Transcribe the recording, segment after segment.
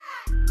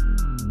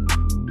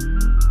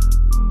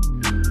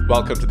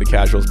Welcome to the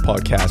Casuals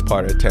Podcast,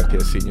 part of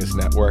 10th Seniors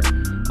Network.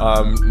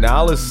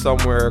 Nal is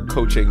somewhere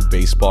coaching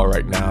baseball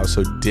right now,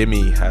 so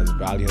Dimmy has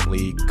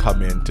valiantly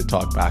come in to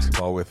talk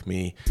basketball with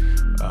me.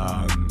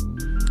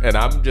 And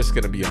I'm just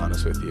going to be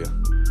honest with you.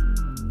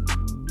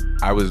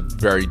 I was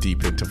very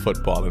deep into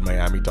football in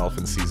Miami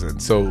Dolphins season.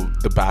 So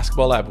the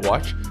basketball I've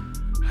watched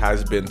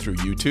has been through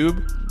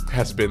YouTube,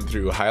 has been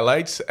through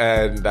highlights,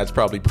 and that's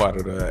probably part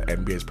of the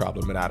NBA's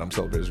problem, and Adam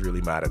Silver is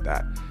really mad at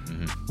that.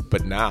 Mm-hmm.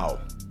 But now,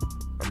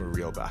 I'm a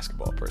real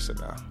basketball person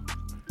now.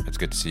 It's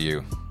good to see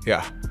you.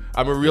 Yeah.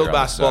 I'm a real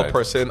basketball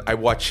person. I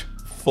watch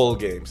full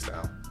games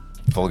now.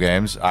 Full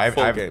games?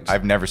 Games.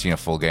 I've never seen a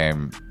full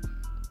game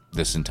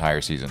this entire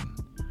season,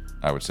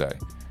 I would say.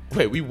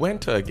 Wait, we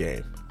went to a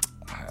game.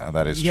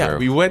 That is true. Yeah,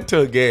 we went to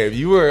a game.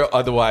 You were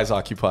otherwise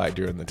occupied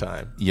during the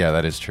time. Yeah,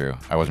 that is true.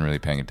 I wasn't really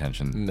paying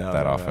attention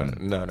often.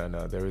 No.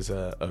 There was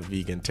a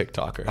vegan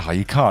TikToker. Oh,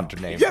 you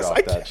can't name drop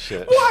that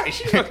shit. Why?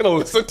 She's not going to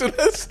listen to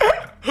this.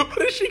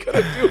 What is she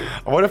going to do?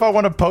 What if I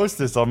want to post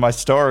this on my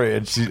story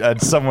and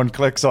someone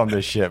clicks on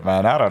this shit,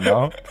 man? I don't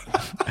know.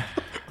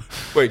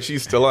 Wait,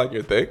 she's still on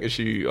your thing? Is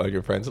she on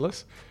your friends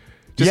list?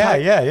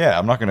 Yeah.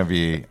 I'm not going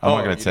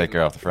to take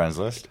her off the friends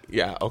list.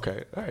 Yeah,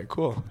 okay. All right,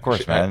 cool. Of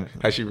course, man.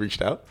 Has she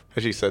reached out?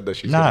 Has she said that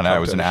she's No, it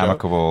was an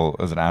amicable.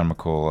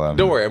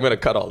 Don't worry, I'm going to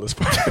cut all this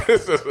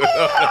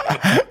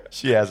part.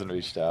 She hasn't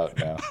reached out,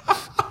 no.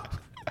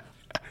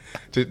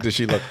 Does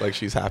she look like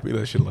she's happy?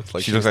 Does she look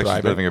like she looks like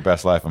she's living her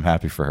best life? I'm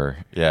happy for her.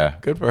 Yeah.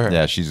 Good for her.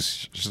 Yeah,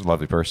 she's a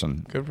lovely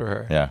person. Good for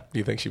her. Yeah. Do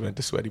you think she went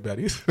to Sweaty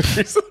Betty's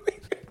recently?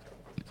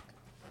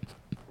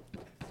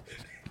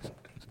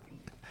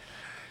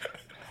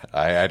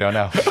 I don't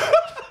know.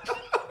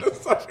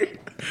 Sorry.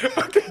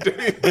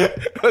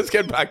 Okay, let's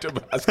get back to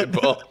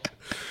basketball.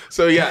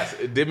 So yes,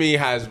 Dimmy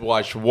has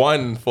watched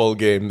one full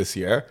game this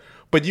year,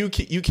 but you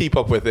keep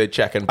up with it,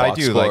 checking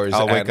box scores.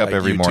 I'll wake up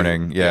every YouTube.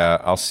 morning.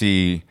 Yeah, I'll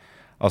see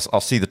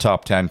the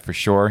top 10 for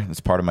sure.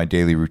 It's part of my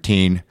daily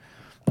routine.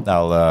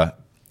 I'll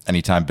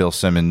anytime Bill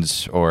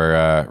Simmons or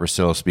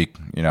Russillo speak,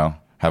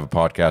 have a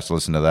podcast,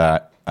 listen to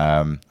that.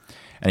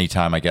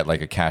 Anytime I get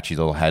like a catchy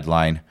little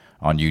headline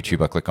on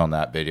YouTube, I click on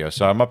that video.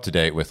 So I'm up to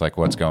date with like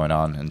what's going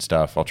on and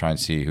stuff. I'll try and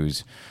see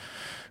who's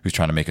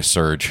trying to make a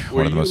surge.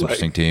 One of the most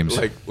interesting teams.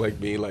 Like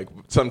me, like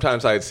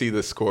sometimes I'd see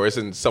the scores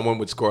and someone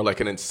would score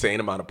like an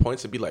insane amount of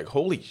points and be like,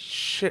 holy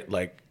shit,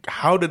 like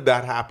how did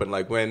that happen?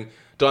 Like when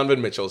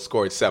Donovan Mitchell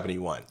scored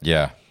 71.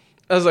 Yeah.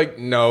 I was like,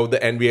 no, the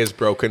NBA is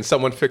broken.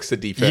 Someone fix the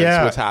defense.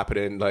 Yeah. What's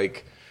happening?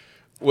 Like,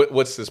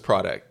 what's this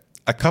product?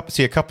 A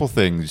couple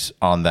things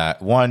on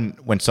that. One,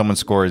 when someone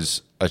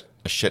scores a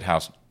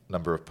shithouse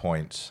number of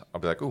points,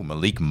 I'll be like, "Oh,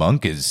 Malik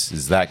Monk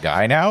is that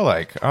guy now?"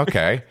 Like,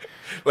 okay,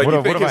 like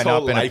you think his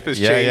whole life has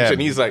changed, and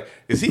he's like,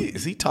 "Is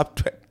he top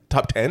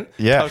 10?"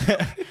 Yeah.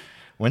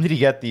 When did he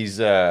get these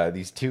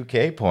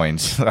 2K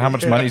points? How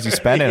much money is he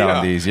spending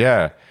on these?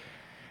 Yeah.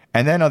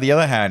 And then on the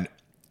other hand,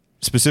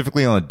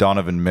 specifically on the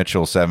Donovan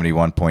Mitchell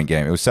 71-point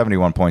game, it was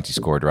 71 points he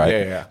scored, right?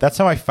 Yeah. That's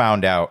how I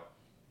found out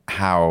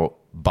how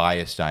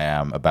biased I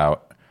am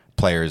about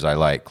players I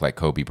like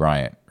Kobe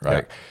Bryant,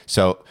 right? Yeah.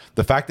 So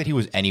the fact that he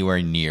was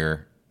anywhere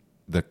near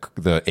the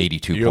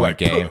 82-point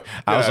game,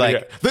 I was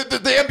like, the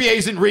NBA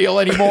isn't real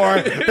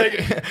anymore.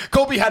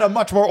 Kobe had a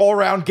much more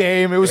all-around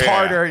game. It was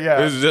harder.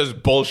 Yeah, this is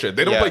just bullshit.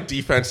 They don't play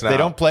defense now. They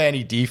don't play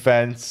any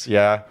defense.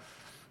 Yeah.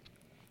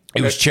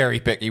 It was cherry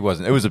pick. He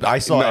wasn't. It was. I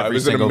saw every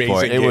single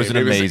point. Game. It was an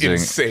amazing. It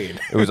was insane.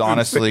 It was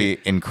honestly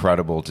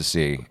incredible to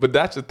see. But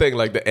that's the thing.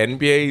 Like the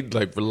NBA,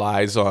 like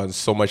relies on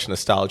so much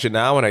nostalgia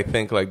now, and I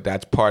think like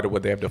that's part of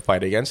what they have to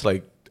fight against.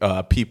 Like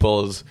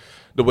people's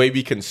the way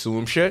we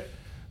consume shit.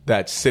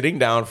 That sitting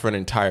down for an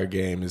entire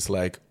game is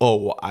like,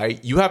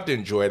 you have to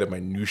enjoy the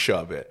minutia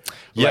of it.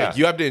 Yeah. Like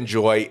you have to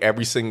enjoy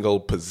every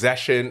single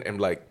possession and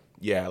like,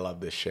 yeah, I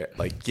love this shit.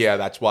 Like, yeah,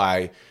 that's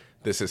why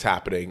this is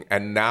happening.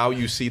 And now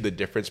you see the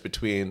difference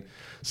between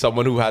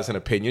someone who has an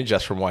opinion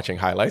just from watching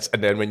highlights,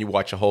 and then when you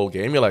watch a whole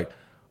game, you're like,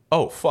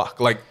 oh, fuck.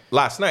 Like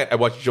last night, I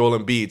watched Joel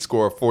Embiid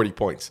score 40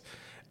 points.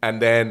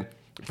 And then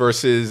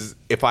versus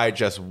if I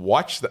just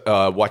watched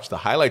the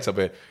highlights of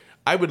it,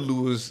 I would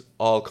lose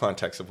all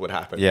context of what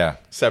happened. Yeah.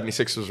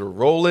 76ers were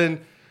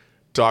rolling.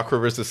 Doc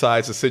Rivers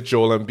decides to sit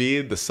Joel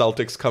Embiid. The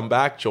Celtics come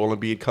back. Joel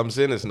Embiid comes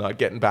in, is not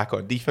getting back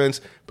on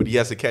defense, but he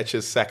has to catch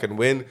his second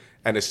win.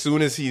 And as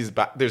soon as he's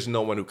back, there's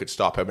no one who could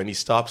stop him. And he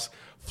stops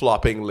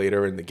flopping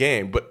later in the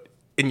game. But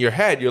in your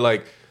head, you're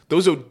like,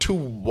 those are two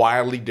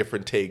wildly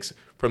different takes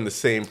from the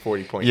same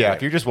 40-point Yeah, game.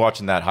 if you're just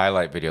watching that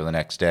highlight video the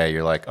next day,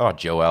 you're like, oh,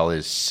 Joel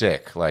is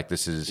sick. Like,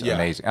 this is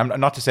amazing. I'm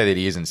not to say that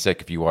he isn't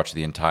sick if you watch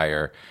the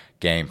entire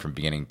game from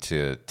beginning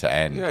to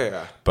end.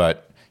 Yeah.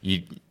 But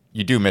you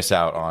do miss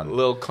out on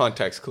little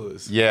context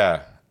clues.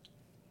 Yeah.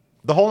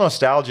 The whole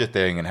nostalgia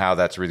thing and how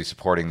that's really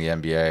supporting the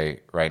NBA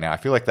right now. I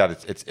feel like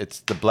that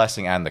it's the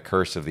blessing and the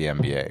curse of the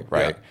NBA,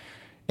 right? Yeah.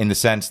 In the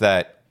sense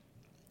that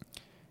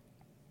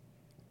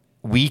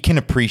we can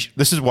appreciate.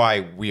 This is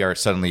why we are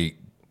suddenly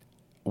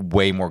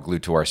way more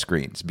glued to our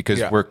screens, because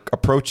we're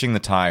approaching the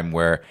time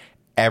where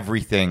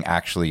everything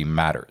actually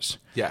matters.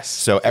 Yes.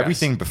 So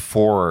everything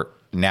before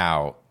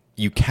now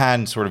you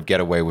can sort of get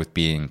away with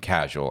being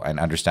casual and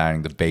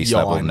understanding the base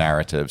level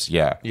narratives.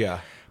 Yeah.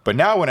 Yeah. But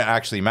now when it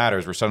actually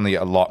matters, we're suddenly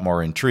a lot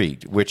more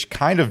intrigued, which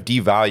kind of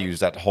devalues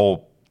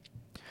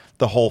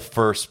the whole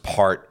first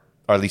part,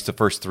 or at least the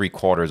first 3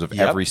 quarters of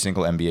every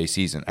single NBA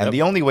season. And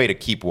the only way to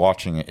keep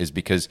watching it is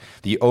because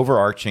the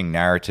overarching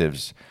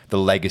narratives, the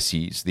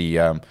legacies,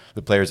 the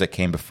players that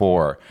came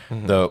before,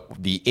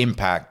 the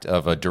impact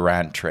of a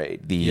Durant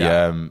trade,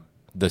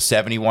 the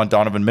 71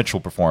 Donovan Mitchell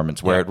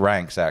performance, where it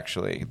ranks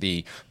actually,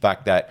 the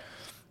fact that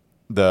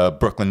the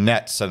Brooklyn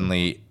Nets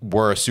suddenly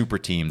were a super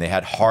team. They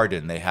had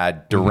Harden, they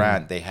had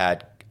Durant, they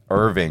had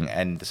Irving,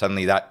 and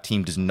suddenly that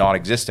team does not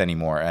exist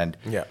anymore. And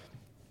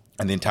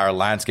the entire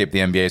landscape of the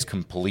NBA has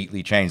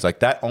completely changed. Like,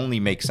 that only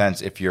makes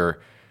sense if you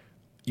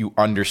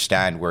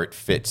understand where it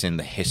fits in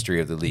the history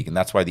of the league, and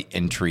that's why the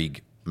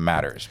intrigue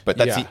matters. But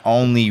that's the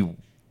only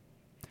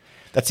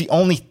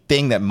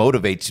thing that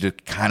motivates you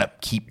to kind of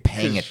keep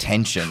paying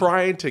attention.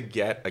 Trying to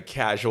get a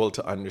casual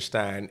to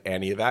understand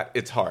any of that,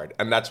 it's hard.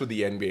 And that's what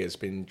the NBA has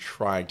been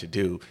trying to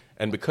do.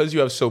 And because you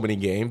have so many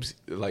games,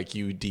 like,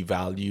 you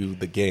devalue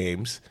the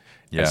games,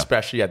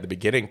 especially at the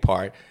beginning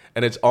part.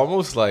 And it's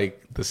almost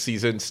like the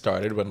season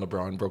started when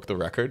LeBron broke the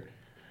record.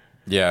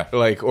 Yeah.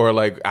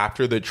 Or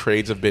after the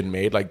trades have been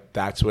made, like,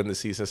 that's when the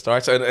season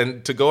starts.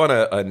 And to go on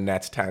a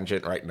Nets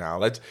tangent right now,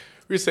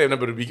 we're saying,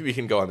 but we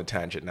can go on the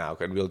tangent now,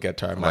 and we'll get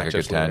to our matchups later. Like a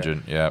good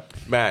tangent, yeah.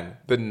 Man,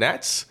 the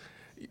Nets,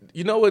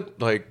 you know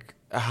what, like,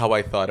 how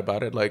I thought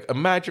about it? Like,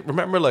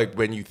 remember, like,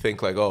 when you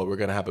think, like, oh, we're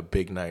going to have a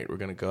big night. We're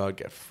going to go out,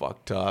 get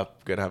fucked up.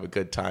 We're going to have a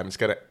good time. It's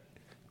going to,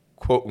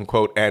 quote,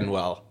 unquote, end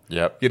well.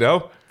 Yep. You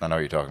know? I know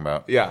what you're talking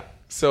about. Yeah.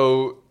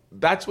 So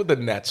that's what the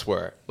Nets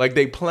were. Like,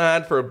 they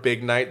planned for a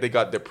big night. They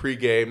got their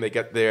pregame. They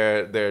get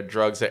their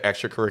drugs, their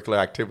extracurricular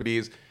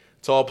activities.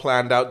 It's all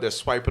planned out. They're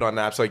swiping on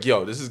apps like,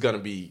 yo, this is going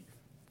to be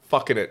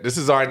fucking it. This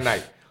is our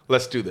night.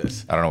 Let's do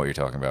this. I don't know what you're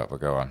talking about, but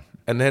go on.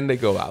 And then they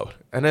go out.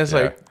 And it's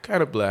like,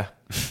 kind of blah.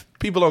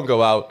 People don't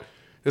go out.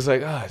 It's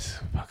like, it's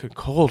fucking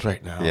cold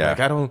right now. Yeah. Like,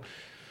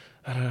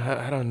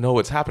 I don't know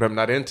what's happening. I'm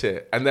not into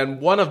it. And then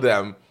one of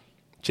them,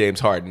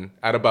 James Harden,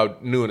 at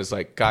about noon is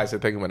like, guys, I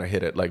think I'm going to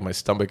hit it. Like, my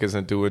stomach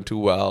isn't doing too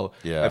well.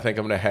 Yeah. I think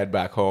I'm going to head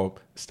back home.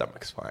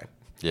 Stomach's fine.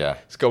 Yeah.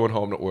 He's going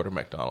home to order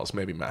McDonald's,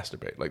 maybe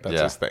masturbate. Like,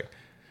 that's his thing.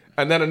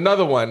 And then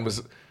another one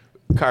was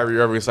Kyrie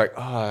Irving. Is like,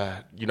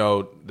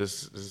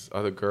 this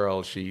other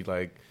girl, she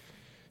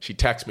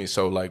texts me,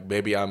 so, like,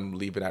 maybe I'm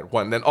leaving at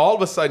 1. Then all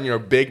of a sudden, your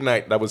big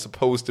night that was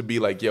supposed to be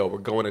like, yo, we're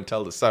going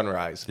until the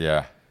sunrise.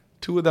 Yeah.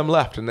 2 of them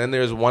left, and then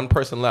there's one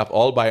person left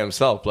all by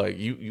himself. Like,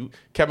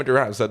 Kevin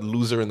Durant is that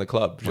loser in the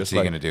club. What's he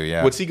going to do?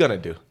 Yeah. What's he going to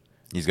do?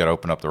 He's got to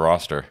open up the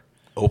roster.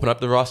 Open up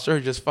the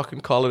roster, just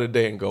fucking call it a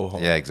day and go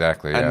home. Yeah,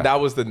 exactly. And that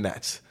was the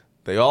Nets.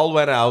 They all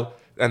went out,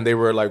 and they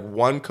were like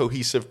one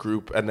cohesive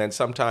group, and then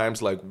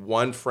sometimes, like,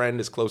 one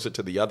friend is closer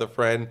to the other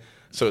friend,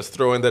 so it's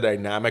throwing the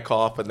dynamic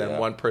off, and then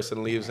one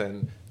person leaves,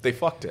 and they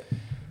fucked it.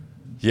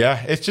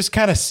 Yeah, it's just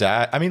kind of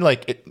sad. I mean,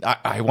 like,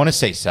 I want to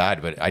say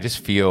sad, but I just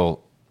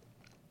feel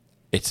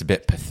it's a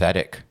bit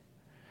pathetic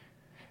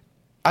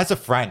as a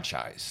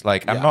franchise.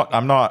 Like,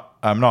 I'm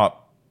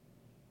not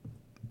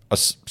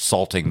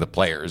assaulting the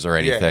players or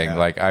anything. Yeah.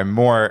 Like,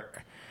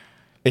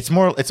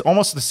 it's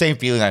almost the same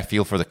feeling I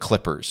feel for the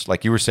Clippers.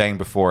 Like you were saying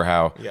before,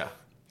 how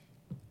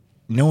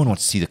no one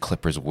wants to see the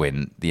Clippers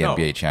win the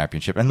NBA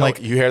championship. And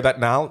like, you hear that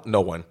now?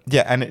 No one.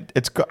 Yeah. And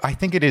I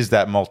think it is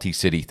that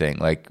multi-city thing.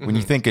 Like, when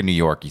you think of New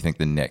York, you think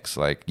the Knicks.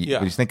 Like,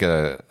 when you think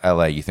of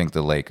LA, you think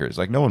the Lakers.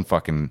 Like, no one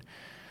fucking...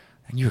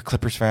 And you're a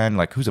Clippers fan?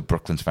 Like, who's a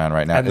Brooklyn's fan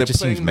right now? And it just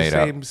seems made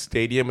up. the same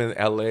stadium in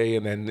LA,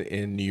 and then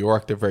in New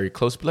York, they're very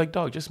close. Be like,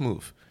 dog, just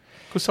move.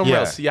 Go somewhere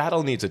else.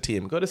 Seattle needs a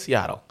team. Go to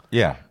Seattle.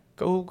 Yeah.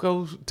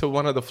 Go to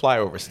one of the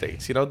flyover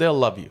states. You know, they'll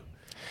love you.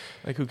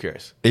 Like, who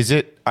cares? Is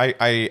it...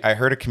 I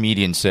heard a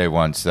comedian say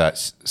once that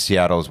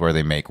Seattle is where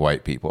they make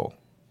white people.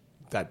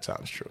 That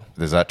sounds true.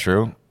 Is that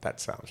true?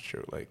 That sounds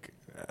true. Like,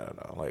 I don't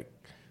know. Like,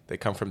 they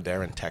come from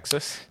there in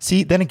Texas.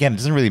 See, then again, it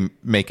doesn't really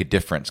make a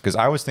difference, because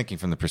I was thinking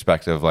from the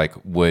perspective of, like,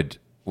 would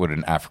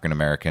an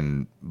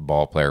African-American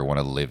ball player want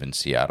to live in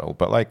Seattle?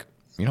 But, like,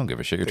 you don't give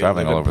a shit. You're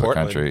traveling all over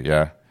Portland. The country.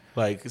 Yeah.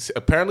 Like,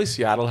 apparently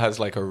Seattle has,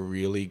 like, a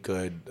really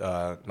good,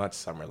 not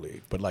summer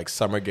league, but, like,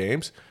 summer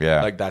games.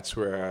 Yeah. Like, that's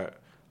where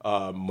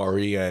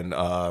Murray and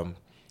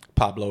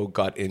Pablo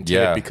got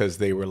into it, because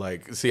they were,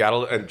 like,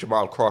 Seattle and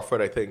Jamal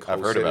Crawford, I think.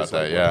 I've heard about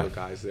that, one of the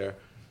guys there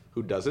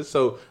who does it.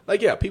 So,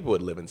 like, yeah, people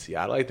would live in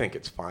Seattle. I think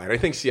it's fine. I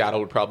think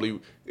Seattle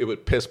it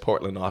would piss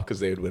Portland off because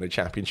they would win a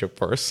championship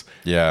first.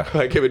 Yeah.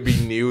 Like, it would be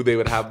new. They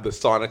would have the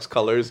Sonics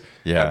colors.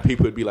 Yeah. And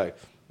people would be like,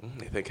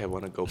 I think I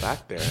want to go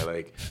back there.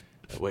 Like,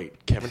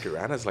 wait, Kevin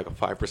Durant has like a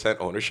 5%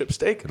 ownership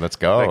stake? Let's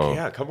go. Like,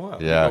 yeah, come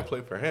on. Yeah. We'll play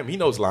for him. He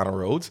knows Lana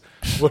Rhodes.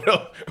 What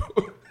else?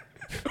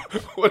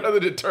 What other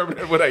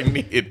determinant would I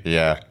need?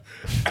 Yeah.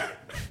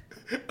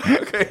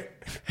 Okay.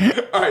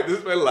 All right, this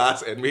is my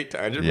last NBA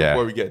tangent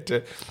before we get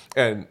to...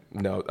 And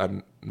no,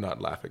 I'm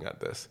not laughing at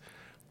this.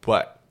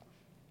 But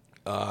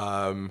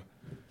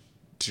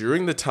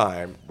during the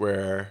time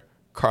where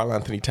Karl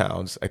Anthony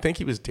Towns, I think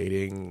he was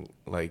dating,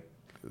 like,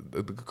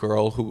 the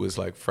girl who was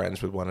like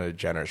friends with one of the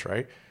Jenners,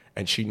 right?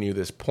 And she knew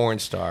this porn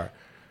star.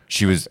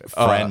 She was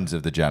friends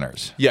of the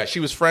Jenners. Yeah, she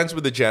was friends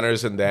with the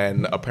Jenners, and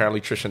then apparently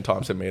Tristan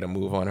Thompson made a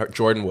move on her.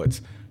 Jordan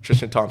Woods.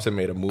 Tristan Thompson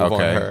made a move on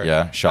her.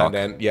 Yeah, shock.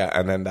 And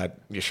then that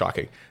you're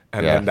shocking.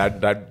 And then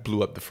that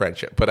blew up the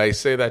friendship. But I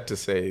say that to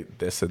say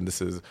this, and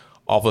this is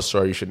awful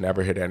story. You should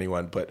never hit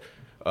anyone. But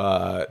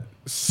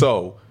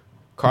so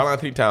Karl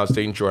Anthony Towns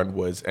dating Jordan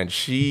Woods, and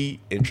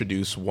she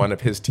introduced one of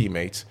his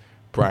teammates,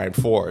 Brian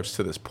Forbes,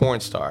 to this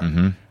porn star,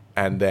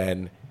 and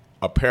then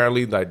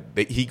apparently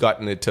he got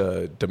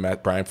into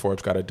Brian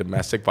Forbes got a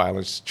domestic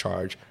violence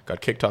charge,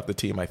 got kicked off the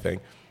team, I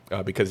think,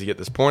 because he hit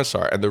this porn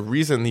star. And the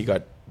reason he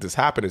got this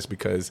happen is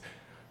because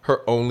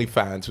her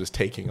OnlyFans was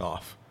taking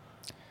off.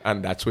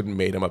 And that's what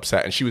made him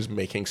upset. And she was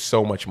making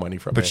so much money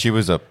from it. But she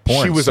was a porn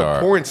star. She was a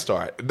porn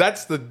star.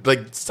 That's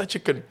such a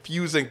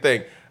confusing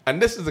thing.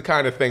 And this is the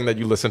kind of thing that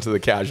you listen to the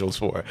casuals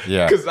for.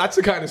 Yeah. Because that's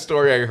the kind of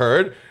story I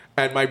heard.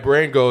 And my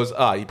brain goes,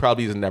 he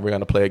probably is never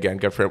going to play again.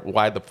 Good for him.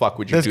 Why the fuck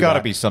would you do that? There's got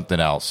to be something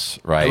else,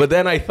 right? But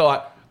then I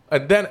thought,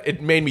 and then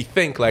it made me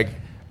think, like,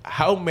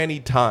 how many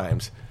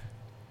times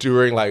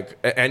during, like,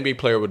 an NBA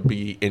player would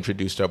be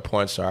introduced to a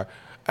porn star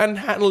and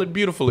handle it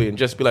beautifully and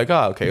just be like,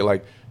 okay,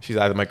 like, she's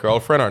either my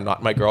girlfriend or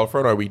not my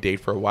girlfriend, or we date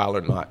for a while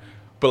or not.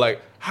 But,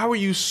 like, how are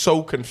you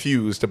so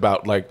confused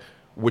about, like,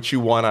 what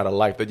you want out of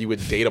life that you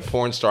would date a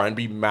porn star and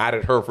be mad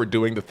at her for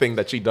doing the thing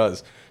that she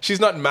does? She's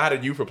not mad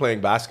at you for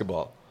playing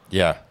basketball.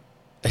 Yeah.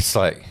 It's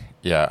like,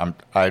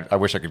 I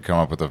wish I could come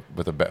up with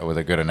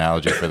a good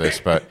analogy for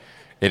this, but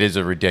it is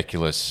a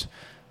ridiculous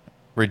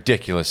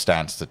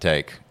stance to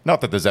take.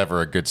 Not that there's ever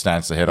a good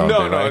stance to hit on.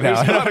 No,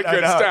 there's not a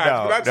good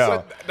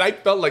stance. I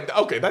felt like,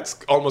 okay, that's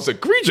almost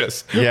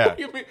egregious. Yeah. What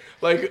do you mean?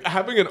 Like,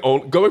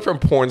 going from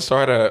porn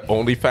star to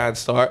OnlyFans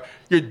star,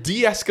 you're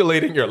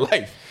de-escalating your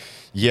life.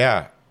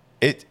 Yeah.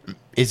 I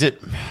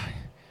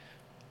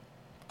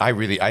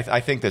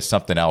think there's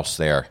something else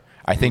there.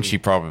 I think she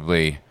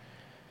probably...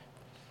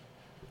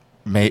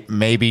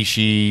 Maybe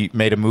she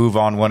made a move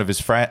on one of his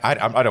friends. I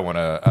don't want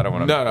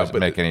to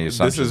make any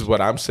assumptions. This is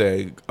what I'm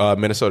saying.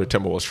 Minnesota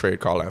Timberwolves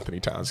trade Karl Anthony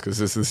Towns because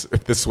this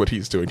is what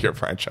he's doing your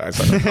franchise.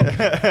 I don't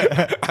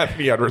know.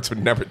 Anthony Edwards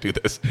would never do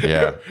this.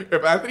 Yeah.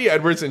 If Anthony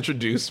Edwards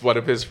introduced one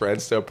of his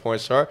friends to a porn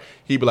star,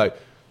 he'd be like,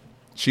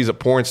 "She's a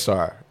porn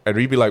star," and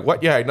we'd be like,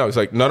 "What? Yeah, I know." It's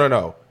like,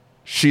 no.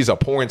 She's a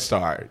porn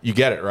star. You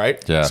get it,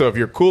 right? Yeah. So if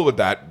you're cool with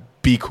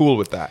that, be cool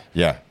with that.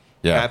 Yeah.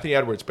 Yeah. Anthony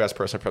Edwards, best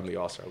person from the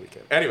All-Star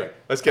weekend. Anyway,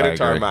 let's get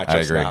into our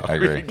matchups now. I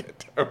agree. Get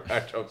to our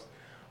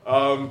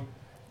matchups.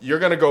 You're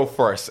going to go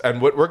first.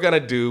 And what we're going to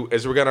do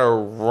is we're going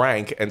to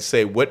rank and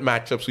say what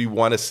matchups we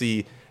want to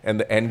see in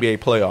the NBA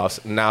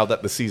playoffs now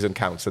that the season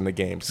counts and the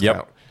games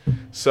count.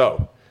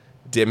 So,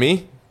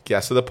 Dimmy,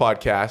 guest of the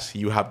podcast,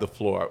 you have the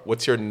floor.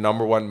 What's your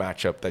number one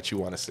matchup that you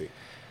want to see?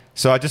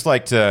 So I'd just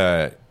like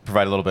to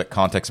provide a little bit of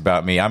context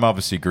about me. I'm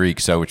obviously Greek,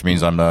 so which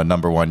means I'm the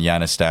number one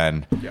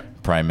Yanistan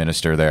prime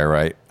minister there,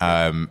 right?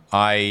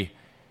 I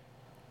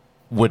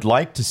would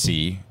like to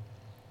see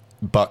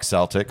Bucks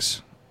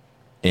Celtics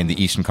in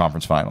the Eastern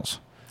Conference Finals.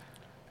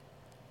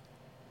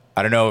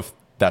 I don't know if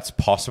that's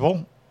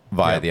possible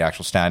via the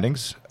actual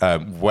standings.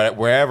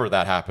 Wherever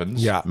that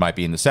happens, might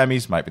be in the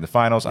semis, might be in the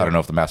finals. I don't know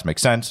if the math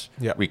makes sense.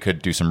 We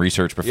could do some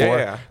research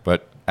before,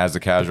 but as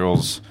the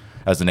casuals...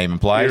 as the name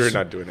implies. You're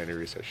not doing any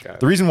research yet.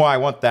 The reason why I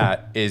want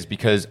that is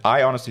because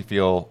I honestly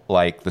feel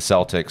like the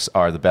Celtics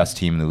are the best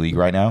team in the league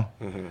right now.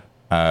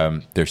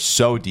 Mm-hmm. They're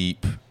so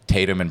deep.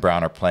 Tatum and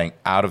Brown are playing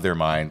out of their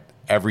mind.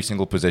 Every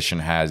single position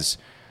has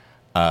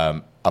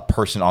a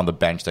person on the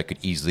bench that could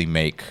easily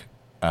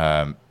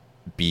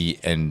be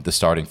in the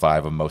starting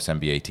five of most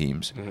NBA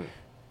teams. Mm-hmm.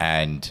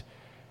 And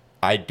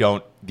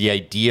the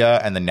idea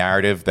and the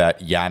narrative that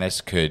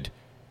Giannis could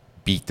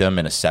beat them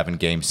in a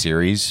 7-game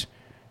series,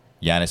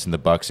 Giannis and the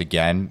Bucks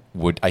again,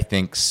 would, I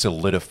think,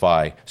 cement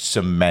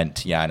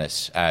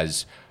Giannis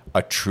as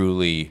a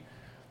truly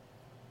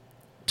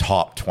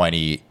top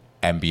 20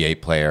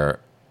 NBA player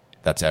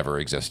that's ever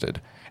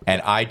existed.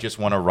 And I just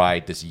want to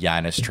ride this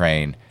Giannis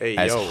train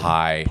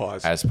high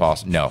as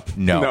possible.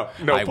 No,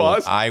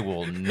 pause. I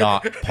will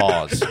not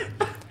pause.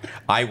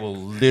 I will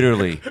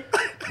literally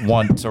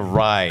want to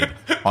ride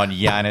on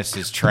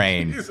Giannis's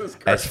train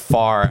as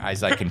far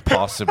as I can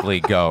possibly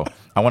go.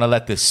 I want to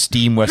let this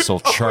steam whistle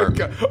chirp.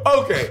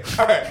 Okay,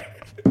 all right.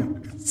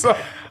 So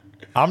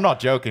I'm not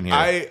joking here.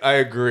 I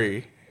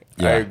agree.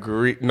 Yeah. I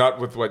agree. Not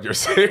with what you're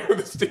saying with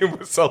the steam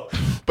whistle,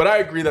 but I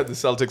agree that the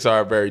Celtics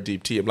are a very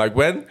deep team. Like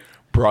when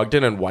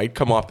Brogdon and White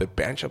come off the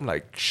bench, I'm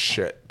like,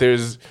 shit.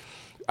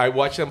 I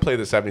watched them play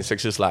the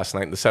 76ers last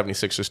night, and the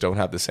 76ers don't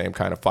have the same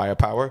kind of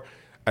firepower,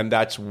 and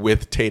that's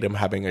with Tatum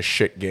having a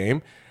shit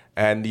game.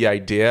 And the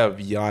idea of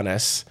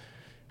Giannis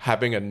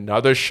having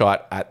another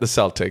shot at the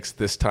Celtics,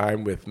 this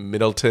time with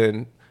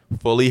Middleton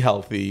fully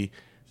healthy,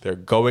 they're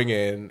going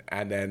in,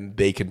 and then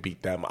they can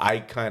beat them. I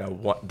kind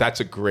of want... That's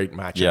a great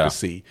matchup to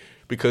see.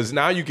 Because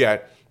now you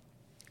get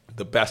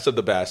the best of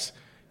the best.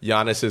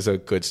 Giannis is a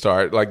good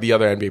start. Like, the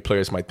other NBA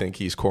players might think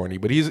he's corny,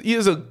 but he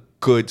is a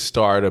good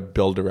star to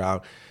build around.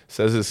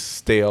 says his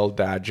stale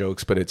dad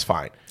jokes, but it's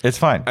fine. It's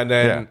fine. And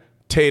then Yeah.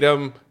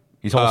 Tatum,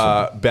 He's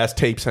wholesome. best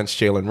tape since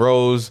Jalen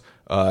Rose.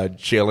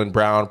 Jalen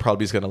Brown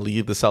probably is going to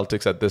leave the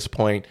Celtics at this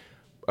point,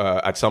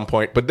 at some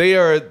point. But they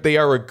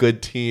are a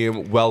good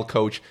team, well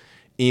coached.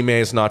 Ime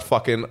is not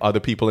fucking other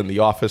people in the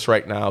office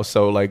right now,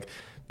 so like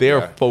they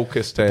are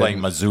focused and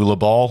Playing Missoula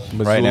ball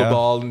right now.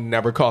 ball,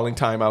 never calling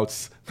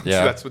timeouts.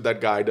 Yeah. That's what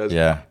that guy does.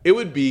 Yeah. It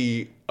would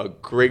be a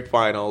great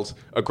finals,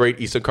 a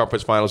great Eastern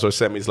Conference Finals or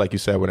semis, like you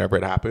said, whenever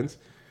it happens.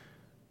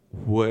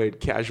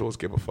 Would casuals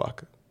give a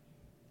fuck?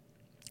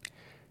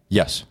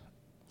 Yes.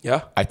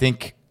 Yeah. I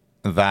think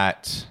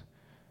that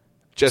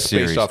Just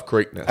series, based off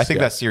greatness. I think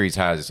yeah. that series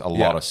has a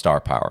lot of star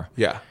power.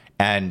 Yeah.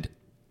 And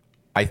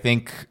I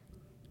think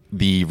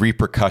the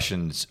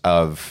repercussions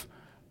of,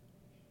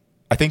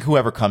 I think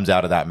whoever comes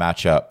out of that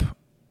matchup,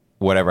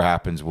 whatever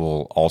happens,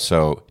 will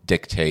also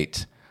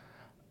dictate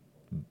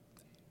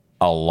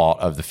a lot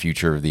of the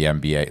future of the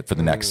NBA for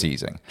the next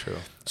season. True.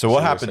 So what So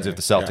you're happens if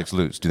the saying- Celtics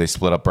lose? Do they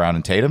split up Brown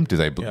and Tatum? Do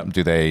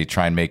they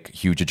try and make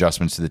huge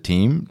adjustments to the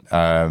team?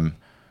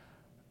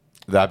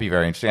 That'd be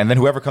very interesting. And then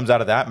whoever comes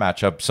out of that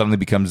matchup suddenly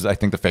becomes, I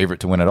think, the favorite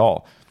to win it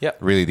all. Yeah.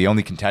 Really, the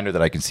only contender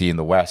that I can see in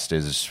the West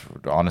is,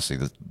 honestly,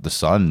 the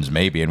Suns,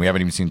 maybe. And we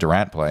haven't even seen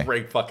Durant play.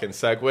 Great fucking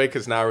segue,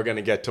 because now we're going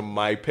to get to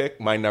my pick,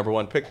 my number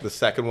one pick, the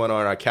second one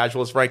on our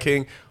casuals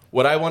ranking.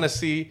 What I want to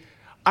see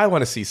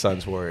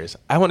Suns Warriors.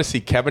 I want to see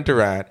Kevin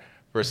Durant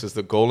versus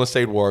the Golden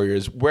State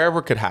Warriors, wherever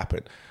it could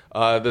happen.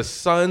 The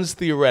Suns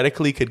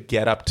theoretically could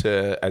get up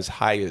to as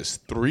high as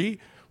 3,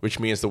 which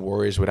means the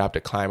Warriors would have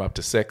to climb up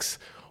to 6.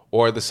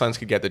 Or the Suns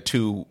could get the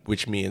 2,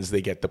 which means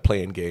they get the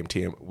play-in game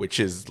team, which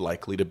is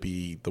likely to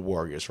be the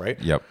Warriors,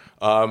 right? Yep.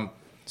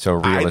 So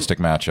realistic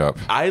matchup.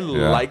 I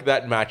like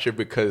that matchup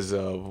because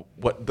of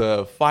what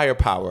the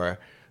firepower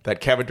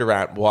that Kevin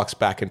Durant walks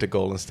back into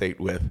Golden State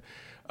with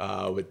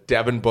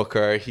Devin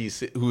Booker,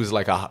 who's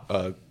like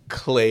a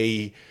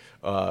Clay,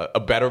 a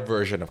better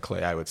version of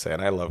Clay, I would say,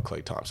 and I love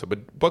Klay Thompson,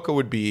 but Booker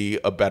would be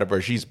a better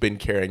version. He's been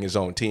carrying his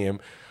own team.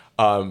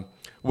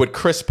 Would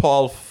Chris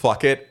Paul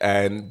fuck it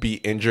and be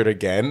injured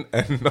again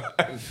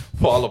and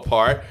fall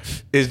apart?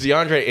 Is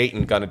DeAndre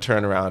Ayton going to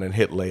turn around and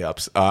hit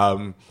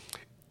layups?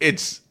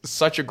 It's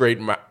such a great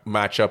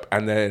matchup.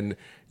 And then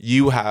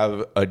you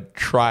have a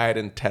tried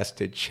and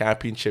tested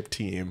championship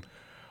team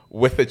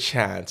with a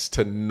chance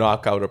to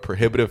knock out a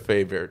prohibitive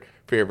favorite,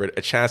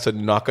 a chance to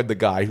knock out the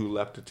guy who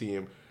left the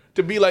team.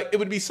 To be like, it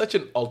would be such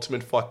an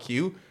ultimate fuck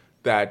you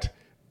that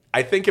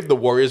I think if the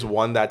Warriors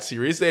won that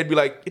series, they'd be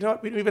like, you know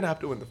what, we don't even have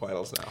to win the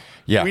finals now.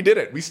 Yeah. We did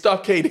it. We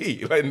stopped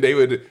KD. And they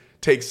would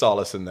take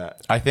solace in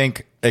that. I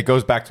think it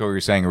goes back to what we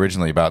were saying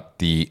originally about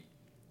the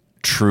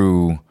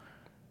true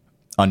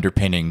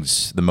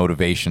underpinnings, the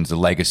motivations, the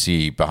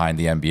legacy behind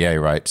the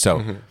NBA, right?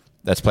 So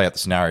let's play out the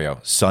scenario.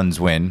 Suns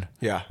win,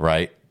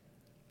 right?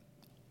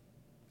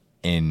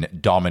 In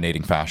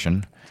dominating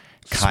fashion.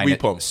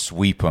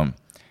 Sweep them.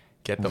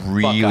 Get the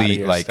really, fuck out of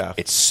here, like, Steph.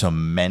 it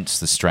cements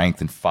the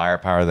strength and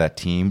firepower of that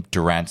team.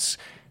 Durant's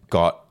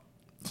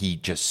he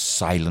just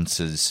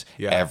silences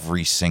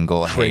every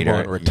single hater.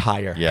 Draymond,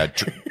 retire. Yeah,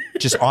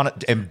 just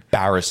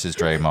embarrasses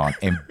Draymond,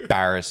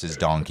 embarrasses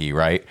Donkey,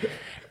 right?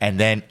 And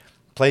then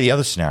play the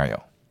other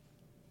scenario.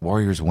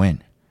 Warriors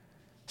win.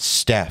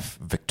 Steph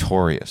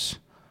victorious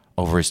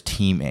over his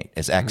teammate,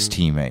 his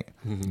ex-teammate,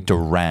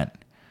 Durant.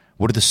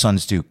 What did the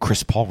Suns do?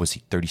 Chris Paul, was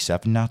he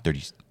 37 now?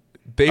 30.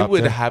 They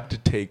would there? have to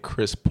take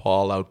Chris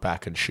Paul out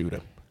back and shoot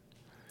him.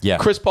 Yeah.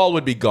 Chris Paul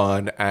would be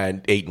gone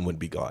and Ayton would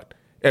be gone.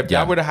 If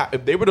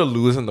they were to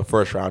lose in the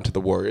first round to the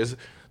Warriors,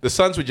 the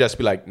Suns would just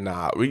be like,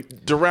 nah,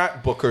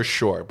 Durant, Booker,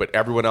 sure, but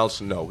everyone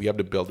else, no. We have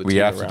to build a team We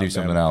have to around do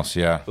something them. else,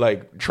 yeah.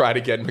 Like, try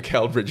to get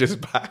Mikal Bridges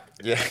back.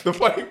 Yeah. The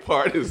funny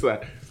part is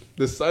that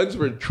the Suns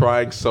were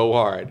trying so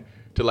hard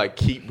to, like,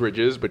 keep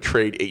Bridges but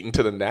trade Ayton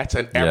to the Nets,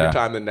 and every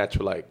time the Nets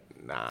were like,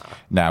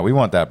 nah, we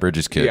want that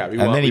Bridges kid. Yeah, he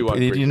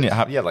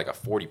had like a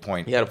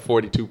 40-point. He had a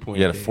 42-point.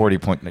 He had a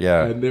 40-point.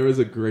 Yeah. And there was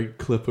a great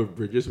clip of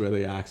Bridges where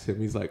they asked him,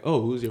 he's like, oh,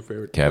 who's your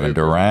favorite Kevin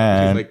player?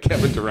 Durant. He's like,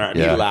 Kevin Durant.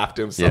 Yeah. He laughed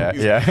himself.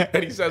 Yeah.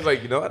 And he says,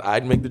 like, you know what?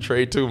 I'd make the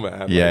trade too,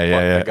 man.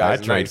 Yeah.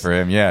 I'd trade for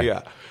him.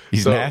 Yeah.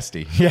 He's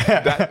nasty.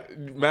 Yeah.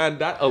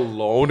 That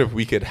alone, if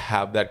we could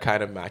have that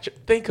kind of matchup,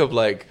 think of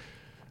like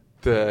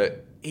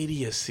the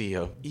idiocy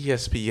of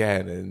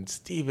ESPN and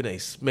Stephen A.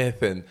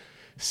 Smith and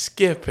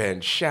Skip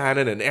and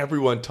Shannon and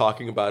everyone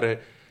talking about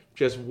it.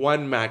 Just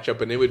one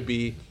matchup, and it would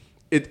be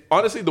it.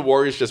 Honestly, the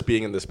Warriors just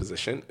being in this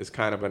position is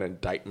kind of an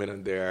indictment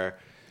on their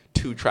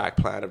 2-track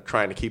plan of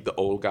trying to keep the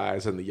old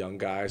guys and the young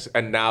guys.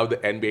 And now the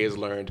NBA has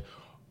learned,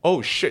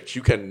 oh shit,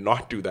 you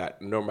cannot do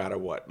that no matter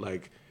what.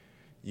 Like,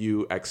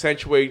 you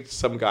accentuate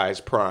some guy's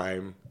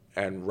prime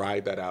and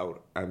ride that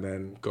out and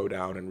then go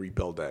down and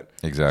rebuild that.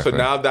 Exactly. So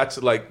now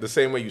that's like the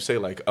same way you say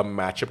like a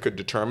matchup could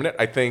determine it.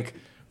 I think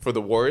for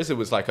the Warriors, it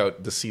was like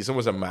the season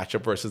was a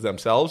matchup versus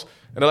themselves.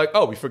 And they're like,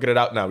 oh, we figured it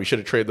out now. We should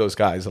have traded those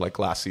guys like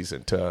last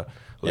season to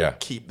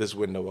keep this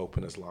window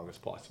open as long as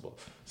possible.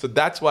 So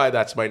that's why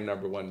that's my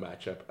number one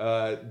matchup.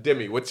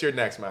 Dimmy, what's your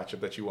next matchup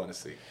that you want to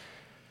see?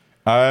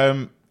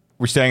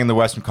 We're staying in the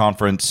Western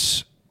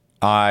Conference.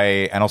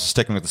 And also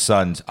sticking with the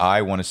Suns,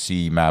 I want to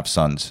see Mavs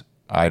Suns.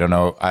 I don't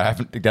know. I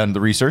haven't done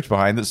the research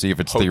behind it to see if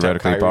it's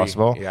theoretically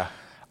possible. Yeah.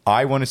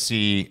 I want to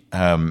see.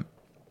 I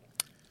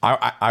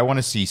want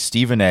to see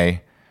Stephen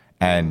A.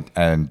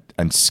 and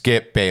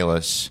Skip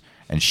Bayless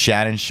and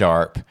Shannon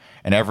Sharp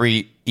and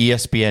every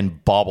ESPN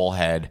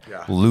bobblehead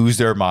lose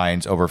their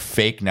minds over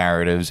fake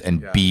narratives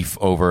and beef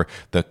over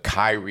the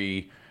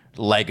Kyrie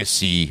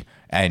legacy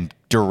and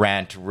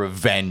Durant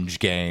revenge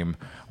game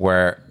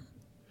where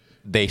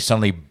they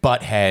suddenly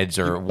butt heads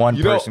or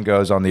one person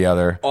goes on the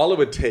other. All it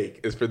would take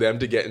is for them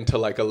to get into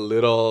like a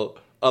little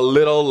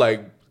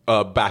like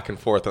back and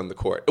forth on the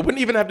court. It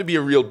wouldn't even have to be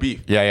a real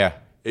beef. Yeah.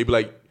 It'd be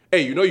like,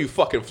 hey, you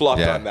fucking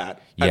flopped on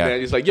that. And then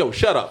he's like, yo,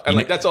 shut up. And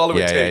like that's all it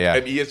would take.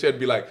 And ESPN would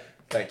be like,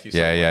 thank you so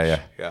much.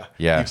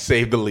 Yeah. You've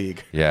saved the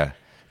league. Yeah.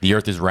 The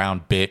earth is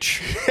round,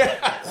 bitch.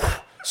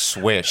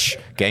 Swish.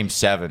 Game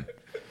 7.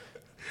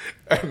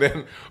 And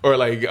then, or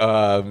like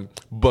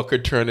Booker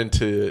turn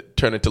into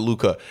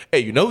Luka.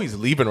 Hey, he's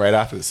leaving right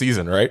after the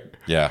season, right?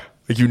 Yeah.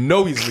 Like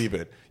he's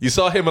leaving. You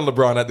saw him and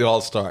LeBron at the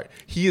All-Star.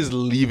 He is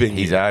leaving.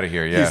 He's out of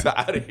here. Yeah. He's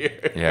out of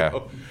here. Yeah.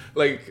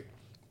 Like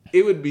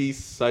it would be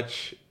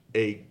such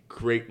a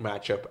great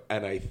matchup,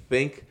 and I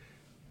think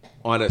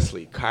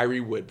honestly,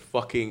 Kyrie would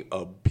fucking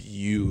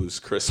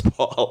abuse Chris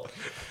Paul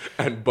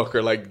and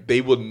Booker. Like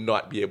they would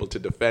not be able to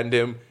defend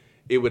him.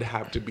 It would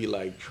have to be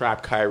like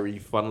trap Kyrie,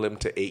 funnel him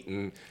to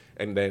Ayton.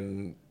 And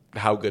then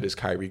how good is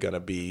Kyrie going to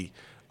be?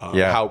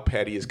 How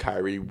petty is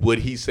Kyrie? Would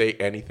he say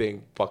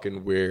anything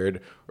fucking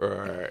weird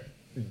or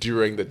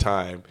during the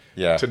time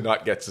to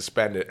not get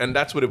suspended? And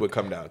that's what it would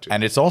come down to.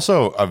 And it's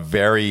also a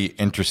very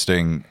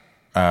interesting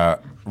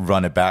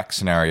run it back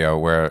scenario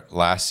where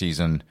last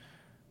season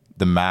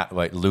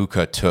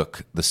Luka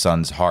took the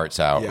Suns' hearts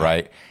out,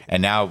 right?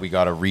 And now we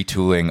got a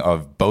retooling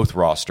of both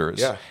rosters.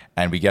 Yeah.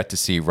 And we get to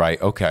see,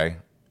 okay,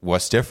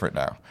 what's different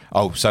now?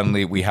 Oh,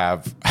 suddenly we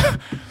have...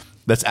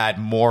 Let's add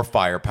more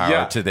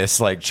firepower to this,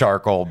 like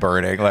charcoal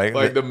burning.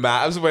 Like the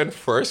Mavs went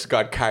first,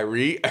 got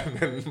Kyrie, and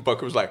then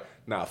Booker was like,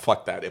 "Nah,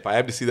 fuck that. If I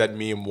have to see that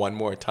meme one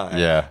more time,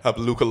 have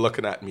Luka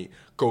looking at me,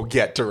 go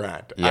get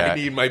Durant. I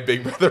need my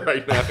big brother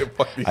right now to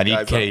fuck these guys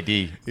I need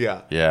KD.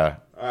 Up." Yeah.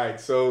 All right,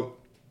 so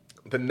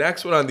the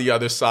next one on the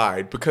other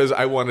side, because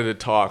I wanted to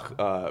talk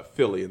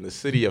Philly and the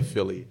city of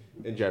Philly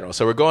in general.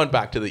 So we're going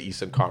back to the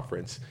Eastern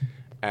Conference,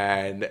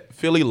 and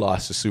Philly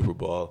lost the Super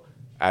Bowl,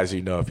 as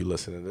you know if you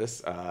listen to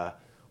this.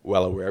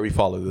 Well aware. We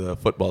follow the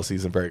football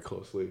season very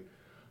closely.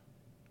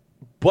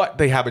 But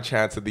they have a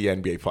chance at the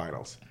NBA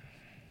Finals.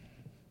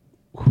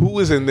 Who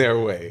is in their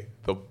way?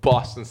 The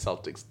Boston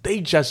Celtics. They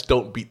just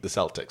don't beat the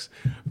Celtics.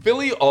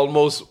 Philly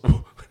almost...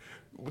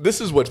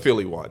 This is what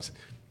Philly wants.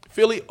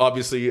 Philly,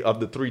 obviously,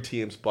 of the three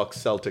teams, Bucks,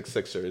 Celtics,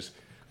 Sixers,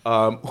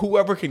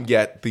 whoever can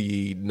get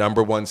the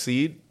number one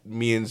seed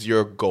means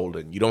you're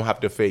golden. You don't have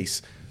to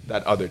face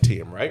that other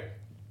team, right?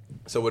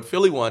 So what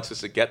Philly wants is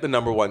to get the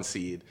number one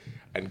seed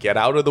and get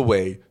out of the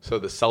way so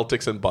the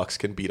Celtics and Bucks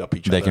can beat up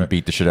each other. They can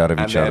beat the shit out of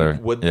each other.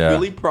 What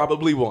Philly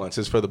probably wants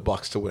is for the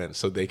Bucks to win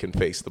so they can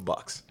face the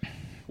Bucks,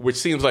 which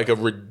seems like a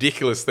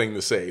ridiculous thing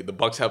to say. The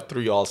Bucks have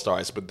 3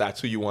 All-Stars, but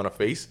that's who you want to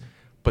face.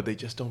 But they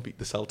just don't beat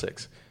the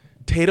Celtics.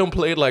 Tatum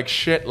played like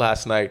shit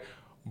last night,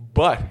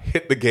 but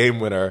hit the game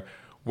winner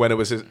when it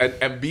was his. And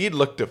Embiid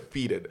looked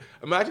defeated.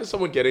 Imagine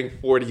someone getting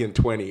 40 and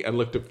 20 and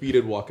look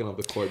defeated walking off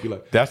the court. Be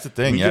like, that's the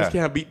thing. We just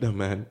can't beat them,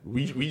 man.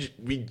 We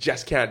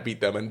just can't beat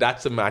them, and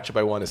that's the matchup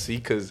I want to see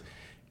because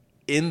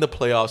in the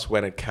playoffs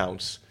when it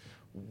counts,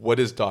 what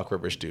does Doc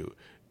Rivers do?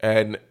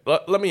 And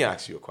let me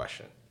ask you a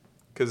question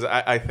because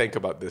I think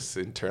about this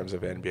in terms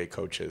of NBA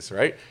coaches,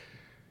 right?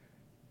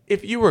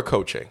 If you were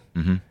coaching,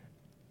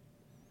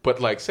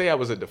 but like say I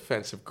was a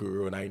defensive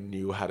guru and I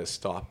knew how to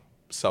stop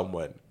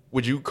someone.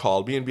 Would you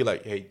call me and be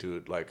like, hey,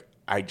 dude, like,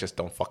 I just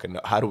don't fucking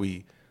know. How do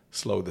we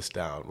slow this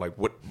down? Like,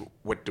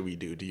 what do we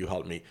do? Do you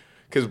help me?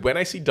 Because when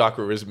I see Doc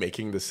Rivers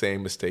making the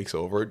same mistakes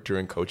over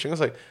during coaching, I was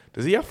like,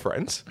 does he have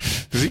friends?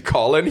 Does he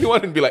call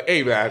anyone and be like,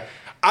 hey, man,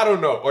 I don't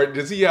know. Or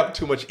does he have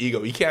too much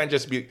ego? He can't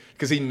just be,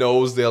 because he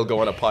knows they'll go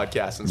on a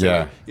podcast and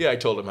say, yeah, I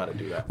told him how to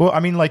do that. Well,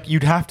 I mean, like,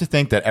 you'd have to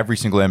think that every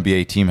single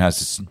NBA team has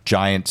this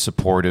giant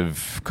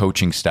supportive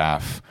coaching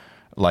staff,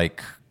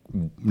 like,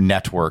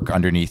 network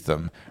underneath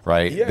them,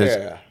 right?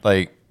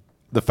 Like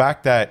the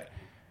fact that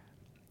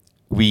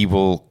we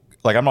will,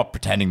 like, I'm not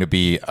pretending to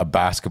be a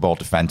basketball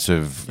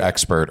defensive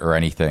expert or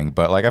anything,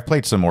 but like I've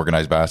played some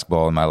organized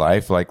basketball in my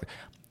life. Like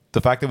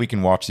the fact that we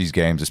can watch these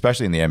games,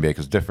 especially in the NBA,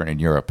 because it's different in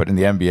Europe, but in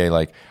the NBA,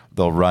 like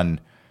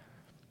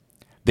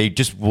they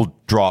just will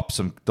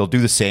they'll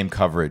do the same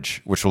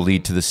coverage, which will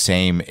lead to the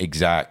same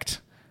exact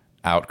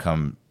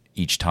outcome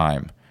each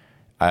time.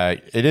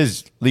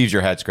 Leaves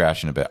your head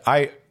scratching a bit.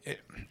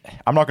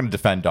 I'm not going to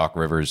defend Doc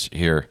Rivers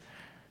here.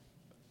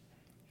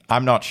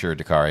 I'm not sure,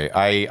 Dakari.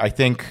 I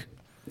think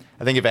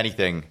if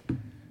anything,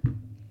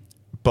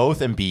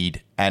 both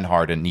Embiid and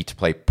Harden need to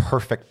play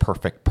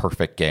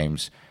perfect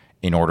games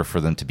in order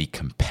for them to be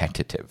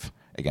competitive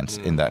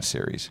in that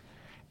series.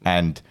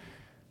 And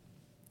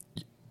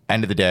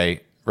end of the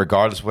day,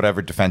 regardless of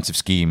whatever defensive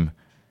scheme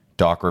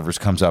Doc Rivers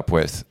comes up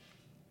with,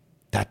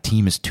 that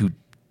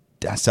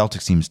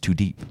Celtics team is too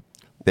deep.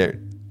 They're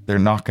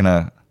not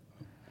gonna.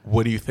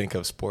 What do you think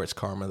of sports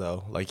karma,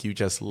 though? Like, you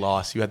just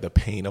lost. You had the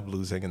pain of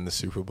losing in the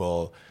Super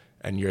Bowl,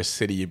 and your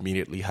city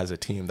immediately has a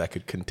team that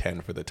could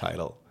contend for the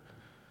title.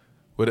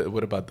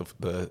 What about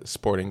the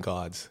sporting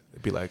gods?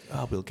 It'd be like,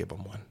 oh, we'll give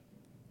them one.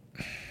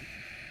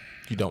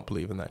 You don't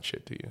believe in that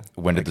shit, do you?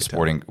 When did the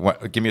sporting...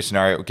 give me a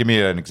scenario. Give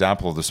me an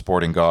example of the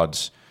sporting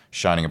gods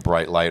shining a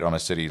bright light on a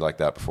city like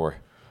that before.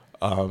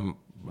 I don't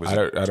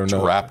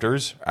know.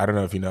 Raptors? I don't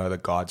know if you know how the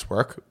gods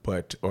work,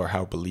 or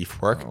how belief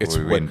work. It's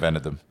we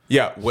invented them.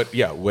 Yeah,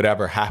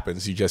 whatever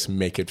happens, you just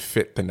make it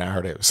fit the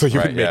narrative. So you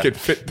would make it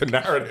fit the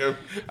narrative.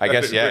 I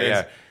guess,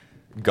 yeah.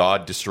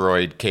 God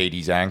destroyed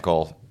KD's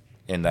ankle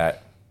in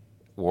that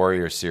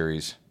Warriors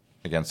series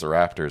against the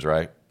Raptors,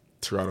 right?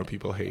 Toronto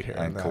people hate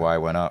hearing and that. Kawhi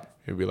went up.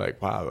 It'd be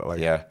like, wow,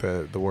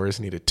 the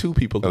Warriors needed two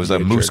people. It was a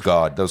moose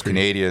god. Those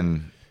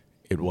Canadian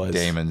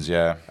daemons,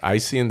 yeah. I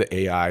see in the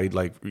AI,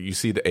 like, you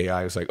see the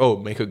AI, it's like, oh,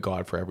 make a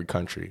god for every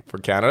country. For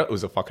Canada, it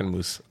was a fucking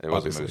moose. It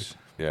was a moose,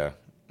 yeah.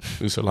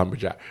 Moose or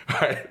lumberjack.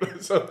 All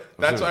right, so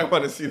that's why I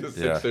want to see the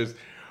Sixers.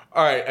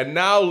 All right, and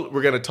now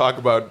we're going to talk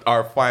about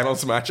our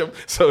finals matchup.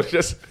 So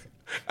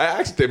I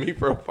asked Timmy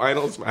for a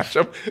finals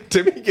matchup.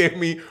 Timmy gave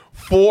me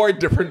 4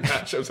 different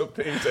matchups of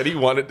things that he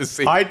wanted to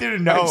see. I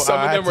didn't know. And some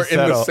of them were in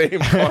the same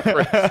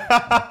conference.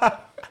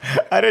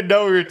 I didn't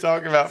know we were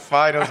talking about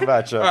finals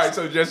matchups. All right,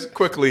 so just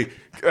quickly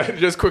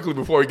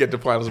before we get to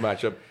finals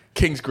matchup,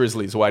 Kings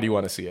Grizzlies. Why do you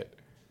want to see it?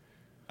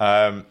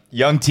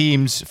 Young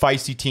teams,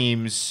 feisty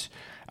teams.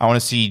 I want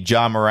to see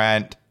John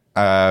Morant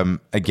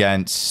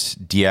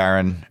against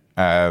De'Aaron.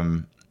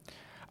 I've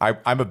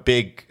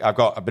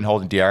been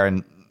holding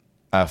De'Aaron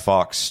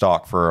Fox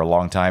stock for a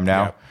long time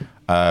now.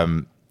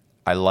 Yeah.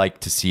 I like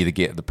to see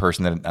the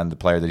person and the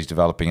player that he's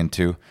developing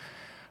into.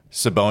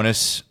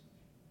 Sabonis,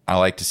 I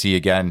like to see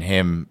again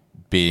him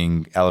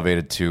being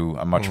elevated to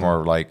a much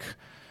more like,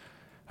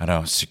 I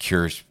don't know,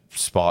 secure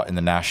spot in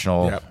the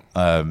national.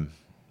 Yep.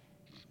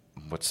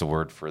 What's the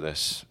word for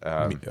this?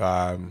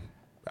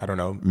 I don't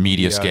know.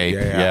 Mediascape.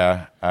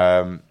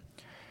 Yeah.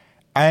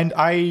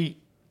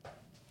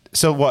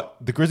 So what?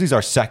 The Grizzlies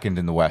are second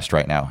in the West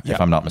right now,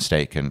 if I'm not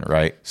mistaken,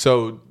 right?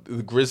 So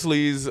the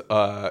Grizzlies,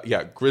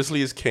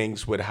 Grizzlies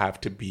Kings would have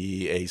to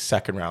be a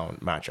second round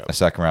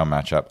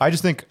matchup. I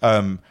just think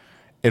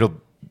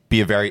it'll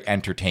be a very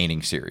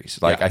entertaining series.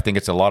 I think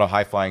it's a lot of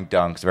high flying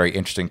dunks, very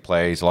interesting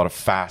plays, a lot of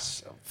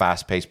fast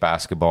paced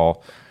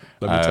basketball.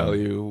 Let me tell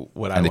you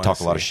what I want to see. And they talk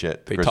a lot of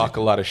shit. They talk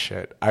a lot of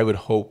shit. I would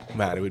hope,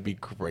 man, it would be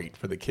great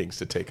for the Kings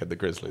to take out the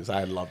Grizzlies.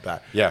 I'd love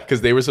that. Yeah.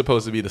 Because they were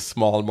supposed to be the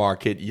small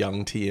market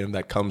young team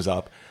that comes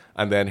up,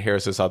 and then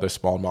here's this other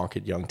small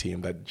market young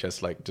team that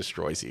just like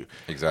destroys you.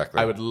 Exactly.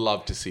 I would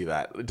love to see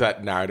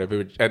that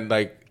narrative. And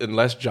like,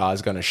 unless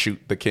Ja's going to shoot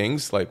the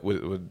Kings, like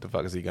what the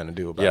fuck is he going to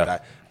do about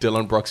that?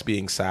 Dylan Brooks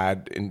being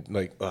sad and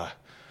like,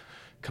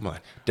 come on.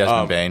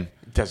 Desmond Bane.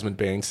 Desmond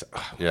Bane's.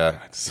 Yeah.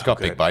 He's got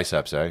big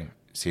biceps, eh?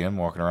 See him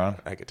walking around?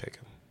 I could take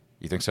him.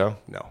 You think so?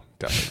 No,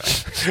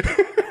 definitely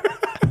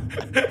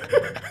not.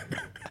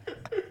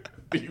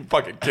 Are you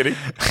fucking kidding?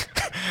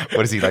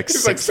 What is he, like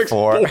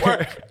 6'4"?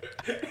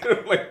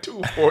 Like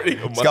 240.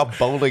 He's got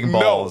bowling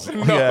balls.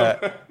 No.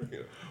 Yeah.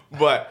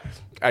 But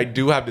I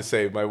do have to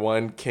say, my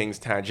one Kings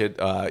tangent,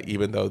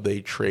 even though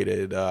they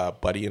traded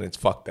Buddy and it's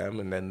fuck them,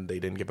 and then they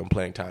didn't give him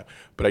playing time.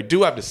 But I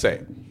do have to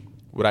say,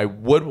 what I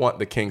would want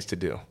the Kings to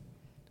do,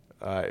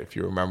 if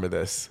you remember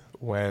this,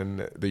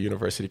 when the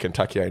University of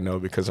Kentucky, I know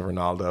because of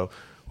Ronaldo,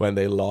 when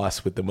they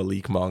lost with the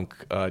Malik Monk,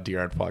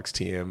 De'Aaron Fox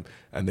team,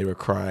 and they were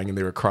crying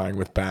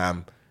with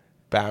Bam.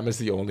 Bam is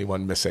the only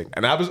one missing.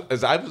 And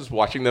as I was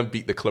watching them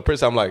beat the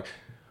Clippers, I'm like,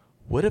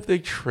 what if they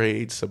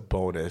trade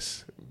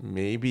Sabonis,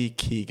 maybe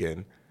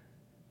Keegan?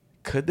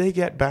 Could they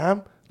get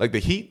Bam? Like the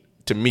Heat,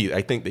 to me,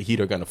 I think the Heat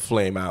are going to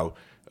flame out,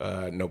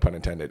 no pun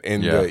intended,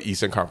 in the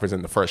Eastern Conference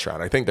in the first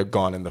round. I think they're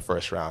gone in the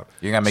first round.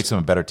 You're going to make them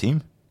a better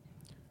team?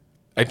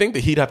 I think the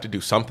Heat have to do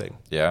something.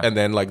 Yeah. And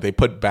then like they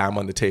put Bam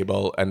on the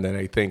table, and then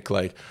I think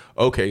like,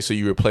 okay, so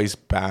you replace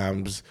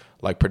Bam's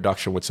like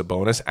production with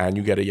Sabonis, and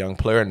you get a young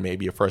player and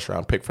maybe a first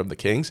round pick from the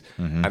Kings.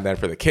 Mm-hmm. And then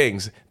for the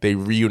Kings, they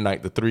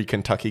reunite the 3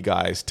 Kentucky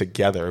guys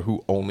together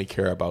who only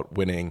care about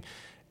winning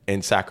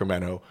in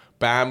Sacramento.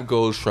 Bam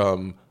goes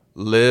from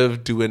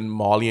live doing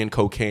Molly and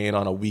cocaine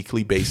on a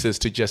weekly basis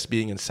to just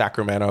being in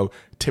Sacramento,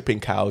 tipping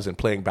cows and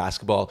playing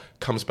basketball,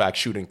 comes back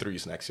shooting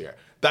threes next year.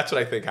 That's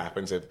what I think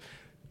happens if,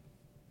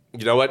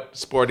 you know what?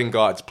 Sporting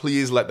gods,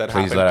 please let that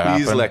happen.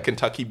 Please let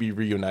Kentucky be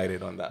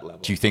reunited on that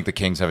level. Do you think the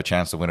Kings have a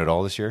chance to win it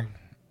all this year?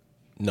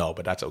 No,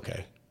 but that's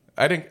okay.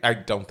 I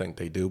don't think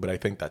they do, but I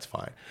think that's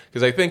fine.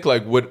 Because I think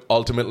like what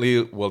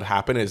ultimately will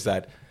happen is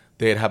that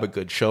they'd have a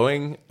good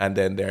showing, and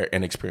then their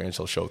inexperience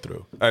will show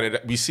through. And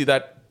we see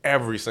that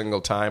every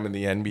single time in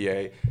the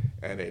NBA,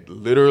 and it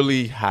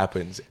literally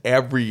happens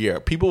every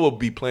year. People will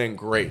be playing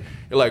great.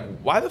 You're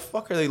like, why the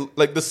fuck are they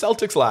like the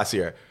Celtics last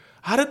year?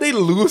 How did they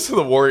lose to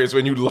the Warriors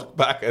when you look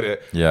back at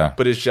it? Yeah.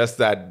 But it's just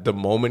that the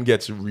moment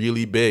gets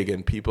really big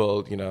and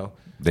people, you know,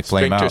 They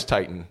flame Sphincters out.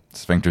 tighten.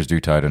 Sphincters do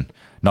tighten.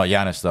 Not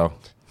Giannis, though.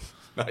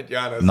 Not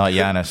Giannis. Not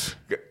Giannis.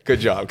 Good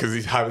job, because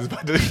he's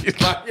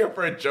not here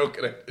for a joke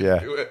and I didn't Yeah.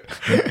 do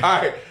it.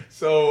 All right,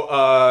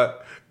 so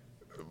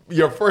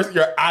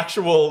your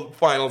actual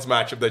finals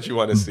matchup that you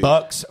want to see.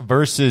 Bucks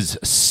versus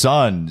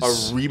Suns. A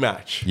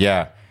rematch.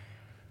 Yeah.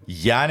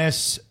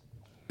 Giannis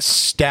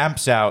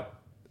stamps out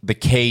the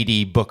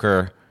KD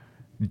Booker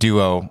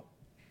duo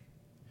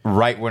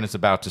right when it's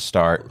about to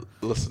start.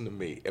 Listen to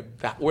me. If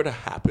that were to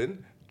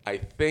happen, I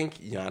think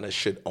Giannis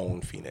should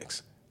own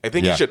Phoenix. I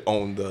think Yeah. he should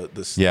own the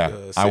Yeah.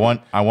 city. I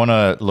want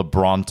a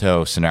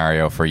LeBronto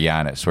scenario for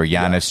Giannis where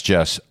Giannis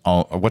just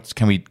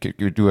can we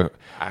do a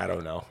I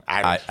don't know.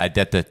 I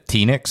did the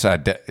Phoenix.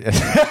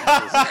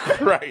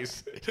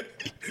 Christ.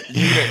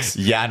 Unix.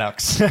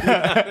 Yanux.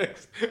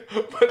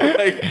 But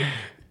like,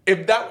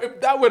 if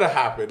that were to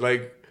happen,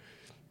 like,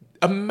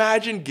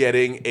 imagine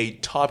getting a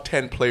top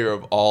 10 player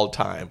of all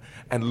time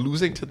and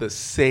losing to the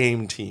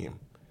same team.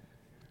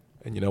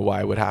 And you know why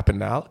it would happen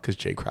now? Because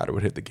Jay Crowder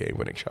would hit the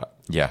game-winning shot.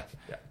 Yeah.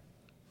 Yeah,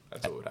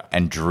 that's what would happen.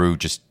 And Drew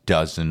just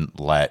doesn't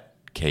let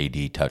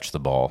KD touch the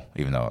ball,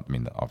 even though, I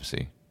mean,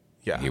 obviously,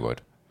 Yeah, he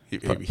would. He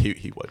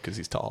would because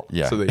he's tall.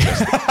 Yeah. So they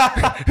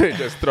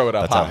just throw it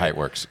up. That's high. how height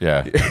works.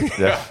 Yeah.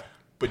 Yeah.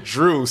 But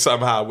Drew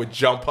somehow would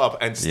jump up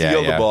and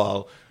steal the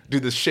ball, do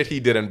the shit he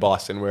did in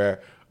Boston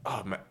where,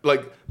 oh man,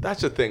 like,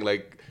 that's the thing.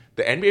 Like,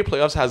 the NBA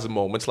playoffs has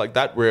moments like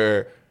that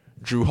where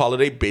Drew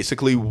Holiday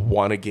basically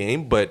won a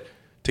game, but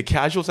to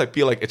casuals, I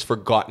feel like it's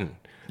forgotten.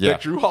 Yeah.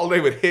 Like, Drew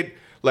Holiday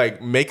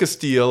would make a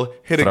steal,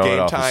 hit Throw a it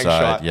off the game-tying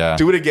side, shot, yeah.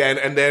 do it again,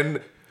 and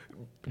then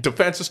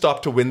defense will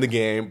stop to win the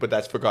game, but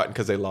that's forgotten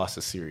because they lost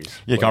the series.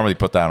 You can't really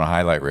put that on a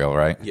highlight reel,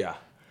 right? Yeah.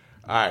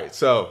 All right.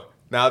 So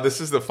now this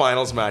is the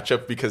finals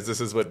matchup because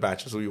this is what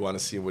matchups we want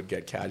to see and would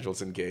get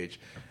casuals engaged.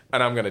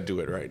 And I'm going to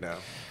do it right now.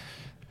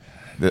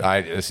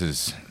 This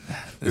is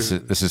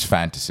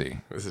fantasy.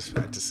 This is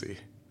fantasy.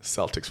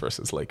 Celtics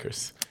versus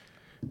Lakers.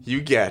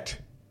 You get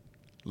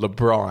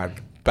LeBron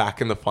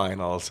back in the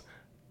finals,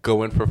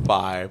 going for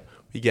 5.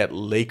 We get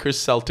Lakers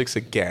Celtics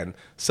again.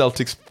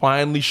 Celtics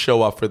finally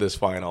show up for this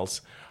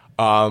finals.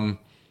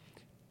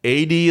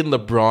 AD and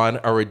LeBron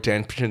are a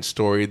redemption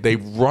story. They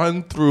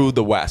run through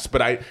the West,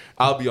 but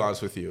I'll be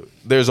honest with you.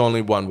 There's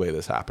only one way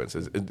this happens.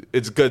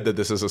 It's good that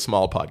this is a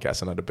small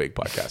podcast and not a big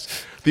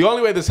podcast. The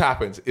only way this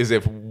happens is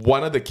if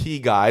one of the key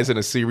guys in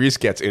a series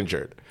gets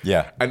injured.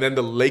 Yeah. And then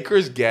the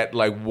Lakers get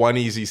like one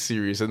easy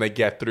series and they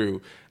get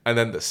through. And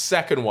then the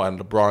second one,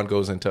 LeBron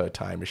goes into a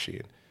time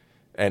machine.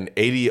 And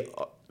AD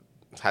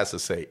has to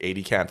say,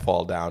 AD can't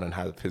fall down and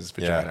have his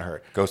vagina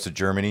hurt. Goes to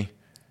Germany.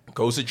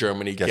 Goes to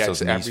Germany, Gets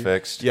those knees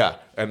fixed. Yeah,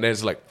 and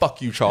there's like,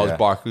 fuck you, Charles Yeah.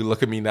 Barkley.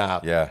 Look at me now.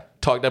 Yeah.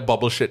 Talk that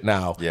bubble shit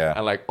now. Yeah.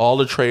 And like all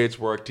the trades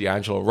work.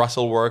 D'Angelo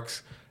Russell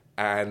works,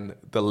 and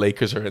the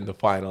Lakers are in the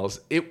finals.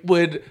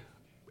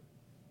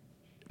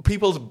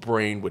 People's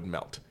brain would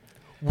melt.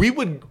 It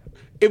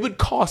would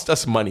cost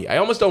us money. I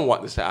almost don't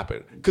want this to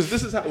happen because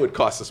this is how it would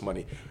cost us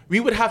money.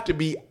 We would have to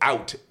be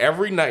out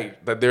every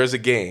night that there's a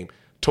game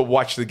to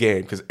watch the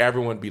game because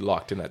everyone would be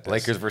locked in at this.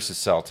 Lakers versus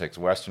Celtics.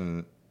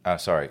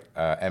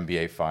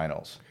 NBA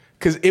Finals.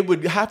 Because it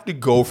would have to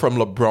go from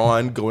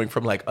LeBron going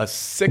from like a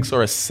 6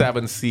 or a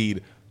 7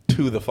 seed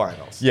to the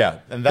finals. Yeah,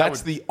 and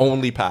that's the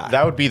only path.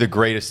 That would be the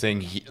greatest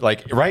thing.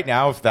 Right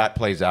now, if that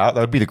plays out,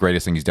 that would be the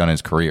greatest thing he's done in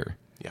his career.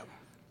 Yeah,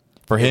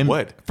 For him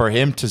would.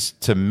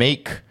 to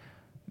make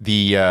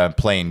the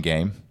playing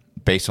game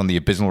based on the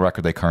abysmal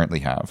record they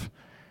currently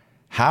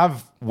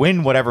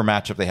win whatever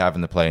matchup they have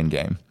in the playing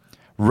game.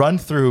 Run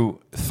through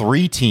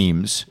 3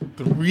 teams,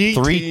 three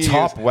teams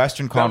top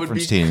Western Conference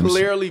that would be teams.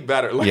 clearly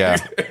better. Like, Yeah.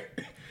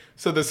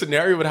 So the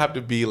scenario would have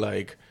to be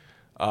like,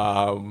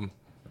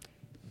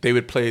 they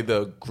would play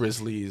the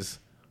Grizzlies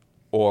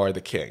or the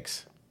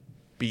Kings,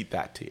 beat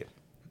that team,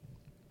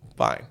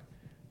 fine,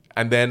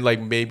 and then like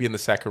maybe in the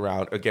second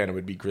round again it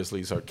would be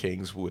Grizzlies or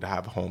Kings who would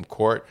have home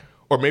court,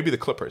 or maybe the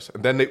Clippers,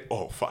 and then if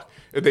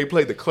they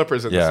played the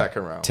Clippers in the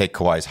second round, Take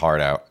Kawhi's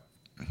heart out.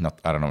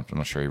 I don't know. I'm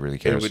not sure he really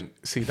cares.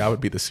 that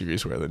would be the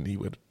series where the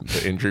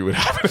injury would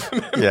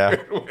happen. Yeah.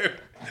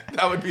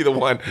 That would be the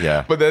one.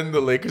 Yeah. But then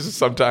the Lakers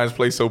sometimes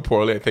play so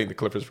poorly, I think the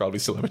Clippers probably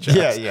still have a chance.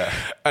 Yeah, yeah.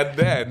 And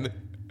then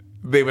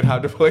they would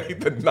have to play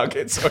the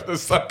Nuggets or the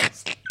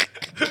Suns.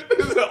 This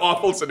is an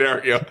awful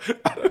scenario.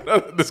 I don't know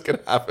that this can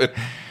happen.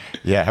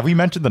 Yeah. Have we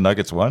mentioned the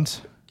Nuggets once?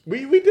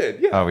 We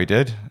did, yeah. Oh, we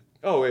did?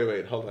 Oh,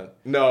 wait, hold on.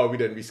 No, we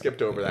didn't. We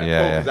skipped over that.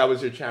 Yeah, 'cause that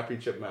was your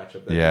championship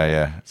matchup.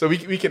 Yeah. So we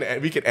can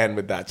end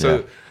with that.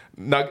 So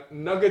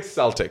Nuggets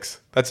Celtics.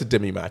 That's a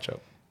Dimmy matchup.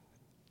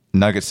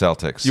 Nuggets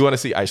Celtics. You want to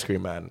see Ice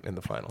Cream Man in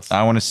the finals?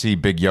 I want to see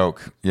Big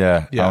Yoke.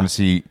 Yeah.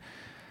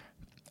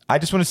 I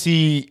just want to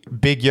see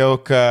Big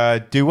Yoke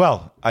do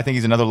well. I think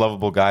he's another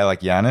lovable guy like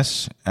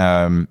Giannis.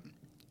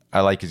 I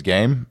like his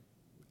game,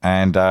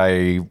 and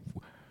I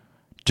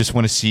just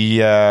want to see.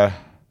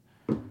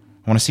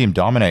 Him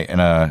dominate, and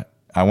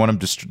I want him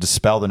to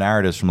dispel the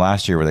narratives from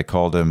last year where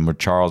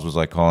Charles was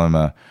like calling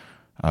him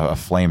a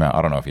flame out.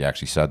 I don't know if he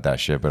actually said that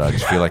shit, but I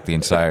just feel like the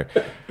entire.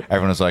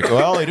 everyone was like,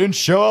 well, he didn't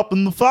show up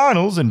in the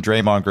finals. And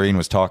Draymond Green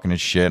was talking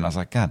his shit. And I was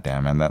like, God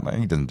damn, man,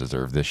 he doesn't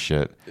deserve this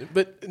shit.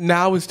 But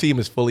now his team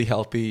is fully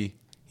healthy.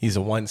 He's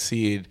a 1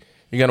 seed.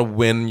 You're going to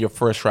win your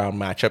first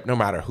round matchup no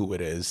matter who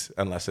it is,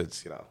 unless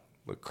it's,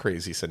 a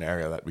crazy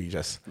scenario that we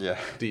just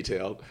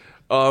detailed.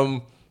 Jokic,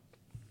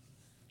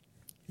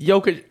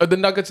 the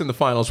Nuggets in the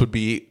finals would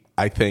be,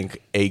 I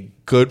think, a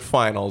good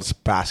finals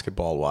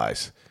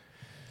basketball-wise.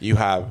 You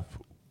have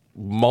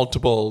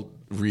multiple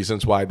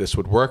reasons why this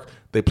would work.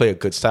 They play a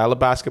good style of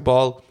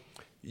basketball.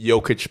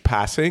 Jokic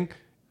passing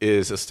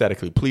is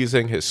aesthetically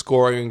pleasing. His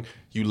scoring,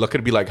 you look at it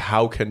and be like,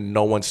 how can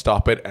no one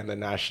stop it? And the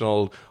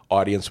national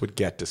audience would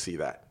get to see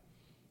that.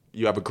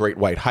 You have a great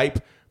white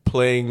hype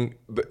playing.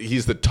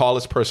 He's the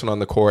tallest person on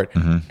the court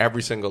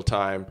every single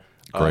time.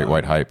 Great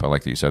white hype. I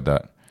like that you said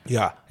that.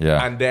 Yeah.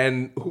 Yeah. And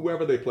then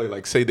whoever they play,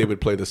 like say they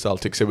would play the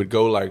Celtics, it would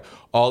go like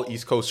all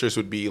East Coasters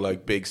would be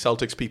like big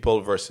Celtics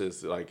people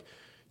versus like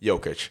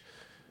Jokic.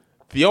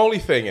 The only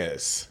thing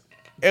is,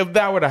 if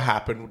that were to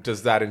happen,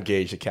 does that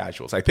engage the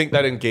casuals? I think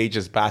that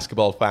engages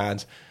basketball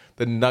fans.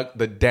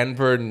 The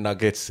Denver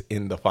Nuggets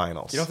in the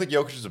finals. You don't think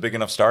Jokic is a big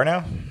enough star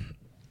now?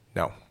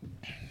 No.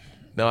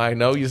 No, I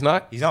know he's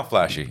not. He's not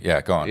flashy.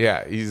 Yeah, go on.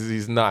 Yeah,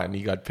 he's not. And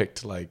he got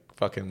picked like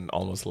fucking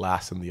almost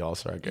last in the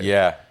All-Star game.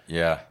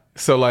 Yeah.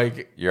 So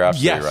like, you're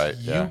absolutely yes, right.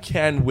 Yeah. You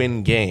can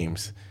win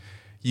games.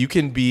 You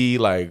can be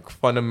like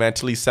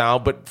fundamentally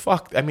sound, but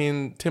fuck, I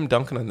mean, Tim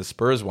Duncan and the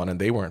Spurs won, and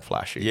they weren't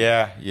flashy.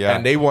 Yeah.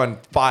 And they won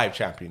 5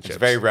 championships. It's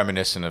very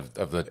reminiscent of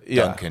the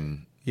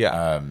Duncan.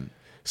 Yeah.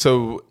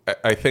 So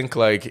I think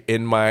like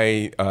in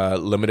my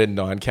limited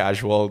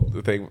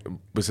non-casual thing,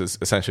 was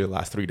essentially the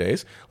last 3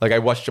 days. Like I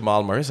watched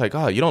Jamal Murray. It's like,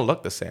 oh, you don't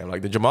look the same.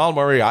 Like the Jamal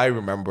Murray I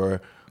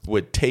remember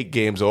would take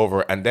games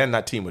over, and then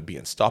that team would be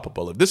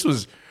unstoppable. If this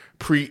was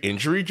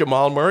pre-injury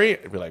Jamal Murray,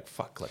 I'd be like,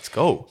 fuck, let's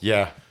go.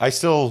 Yeah. I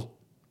still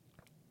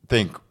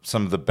think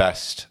some of the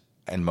best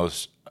and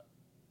most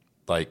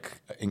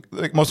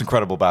most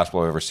incredible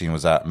basketball I've ever seen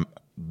was that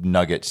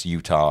Nuggets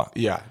Utah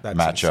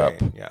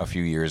matchup a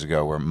few years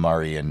ago where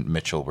Murray and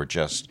Mitchell were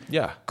just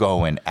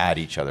going at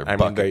each other. I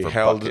mean, they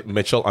held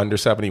Mitchell under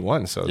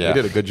 71, so they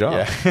did a good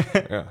job.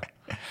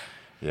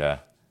 Yeah.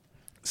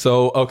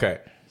 So, okay.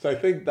 So I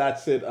think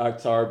that's it.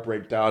 Akhtar,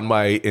 break down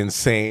my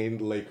insane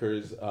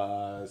Lakers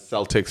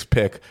Celtics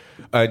pick.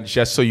 And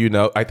just so you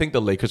know, I think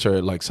the Lakers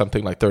are like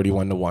something like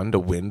 31-1 to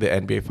win the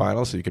NBA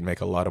Finals. So you can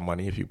make a lot of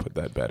money if you put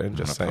that bet in.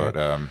 Just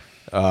saying.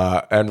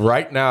 And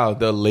right now,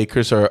 the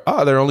Lakers are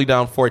they're only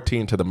down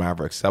 14 to the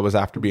Mavericks. That was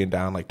after being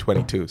down like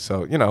 22.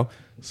 So,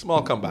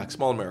 small comeback,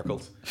 small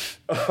miracles.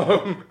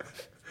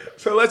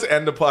 So let's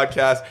end the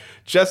podcast.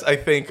 Just, I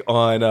think,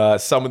 on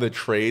some of the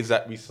trades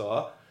that we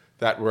saw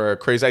that were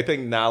crazy. I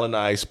think Nal and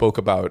I spoke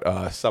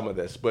about some of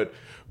this, but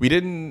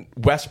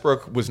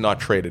Westbrook was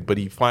not traded, but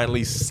he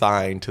finally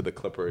signed to the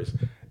Clippers.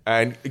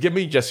 And give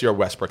me just your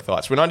Westbrook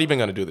thoughts. We're not even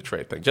going to do the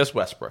trade thing, just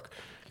Westbrook.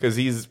 Because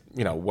he's,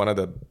 one of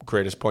the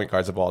greatest point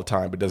guards of all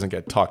time, but doesn't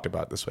get talked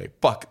about this way.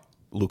 Fuck,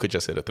 Luka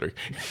just hit a 3.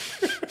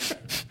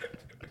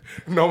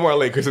 No more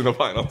Lakers in the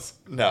finals.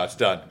 No, it's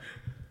done.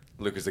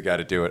 Luka's the guy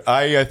to do it.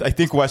 I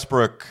think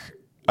Westbrook,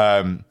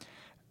 I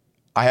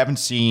haven't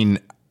seen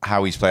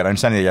how he's played. I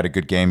understand he had a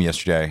good game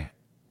yesterday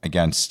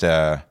against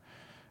the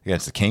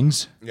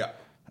Kings. Yeah.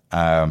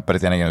 But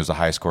then again, it was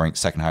the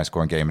second highest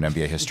scoring game in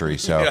NBA history.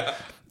 So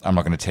I'm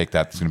not going to take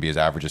that. It's going to be his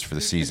averages for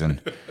the season.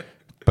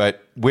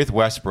 But with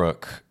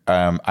Westbrook,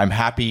 I'm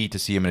happy to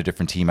see him in a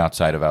different team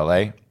outside of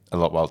LA.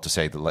 To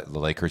say the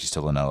Lakers, he's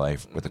still in LA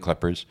with the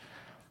Clippers.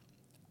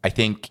 I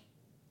think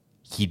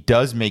he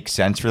does make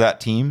sense for that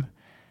team.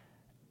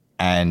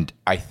 And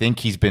I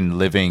think he's been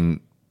living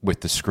with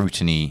the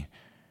scrutiny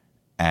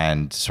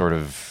and sort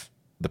of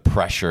the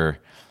pressure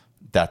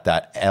that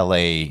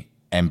LA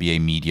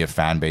NBA media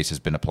fan base has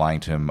been applying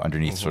to him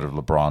underneath sort of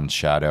LeBron's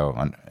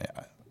shadow.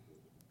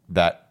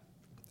 That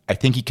I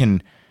think he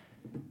can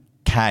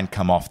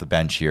come off the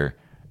bench here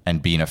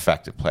and be an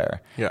effective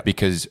player. Yeah.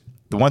 Because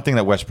the one thing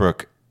that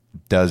Westbrook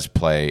does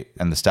play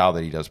and the style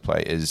that he does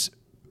play is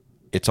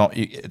it's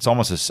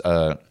almost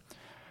a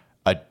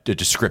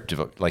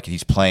descriptive, like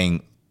he's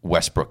playing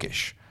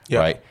Westbrookish,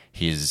 right?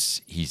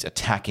 He's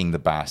attacking the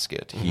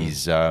basket.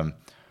 He's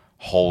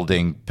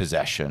holding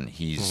possession.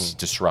 He's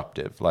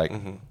disruptive. Like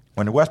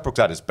when Westbrook's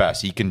at his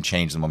best, he can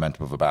change the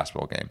momentum of a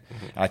basketball game.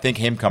 And I think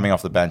him coming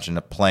off the bench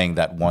and playing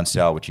that one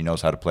style, which he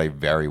knows how to play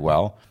very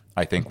well,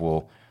 I think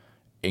will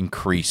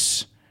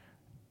increase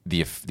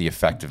the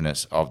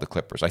effectiveness of the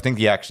Clippers. I think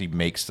he actually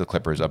makes the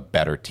Clippers a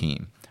better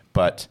team,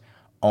 but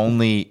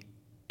only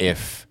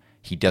if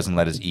he doesn't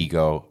let his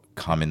ego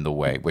come in the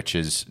way, which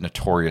is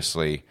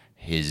notoriously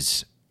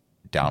his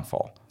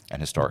downfall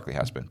and historically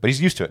has been. But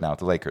he's used to it now at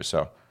the Lakers.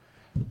 So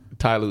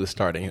Ty Lue is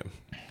starting him.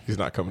 He's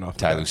not coming off.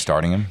 Ty Lue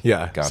starting him?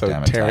 Yeah. God so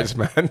damn it, Terrence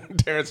Mann.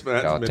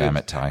 God damn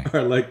it, Ty.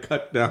 Are like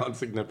cut down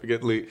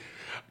significantly.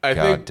 I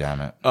God think,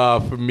 damn it.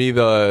 For me,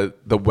 the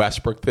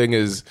Westbrook thing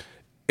is,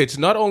 it's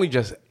not only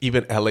just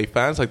even LA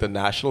fans, like the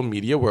national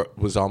media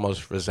was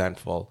almost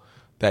resentful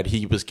that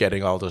he was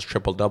getting all those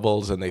triple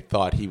doubles, and they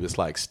thought he was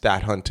like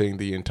stat hunting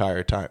the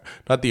entire time.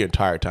 Not the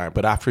entire time,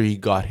 but after he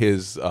got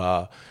his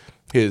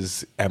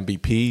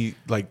MVP,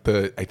 like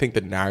I think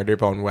the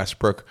narrative on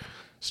Westbrook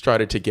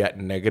started to get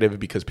negative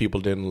because people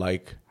didn't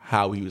like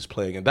how he was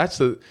playing, and that's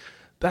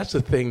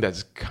the thing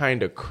that's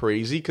kind of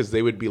crazy, because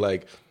they would be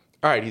like,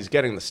 all right, he's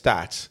getting the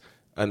stats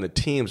and the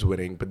team's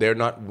winning, but they're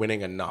not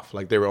winning enough.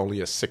 Like they were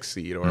only a 6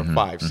 seed or a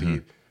 5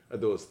 seed of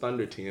those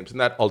Thunder teams,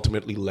 and that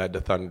ultimately led the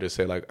Thunder to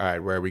say like, all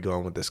right, where are we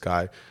going with this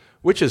guy?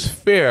 Which is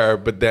fair,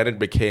 but then it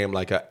became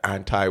like an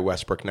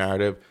anti-Westbrook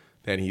narrative.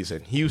 Then he's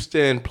in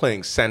Houston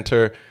playing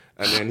center,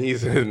 and then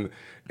he's in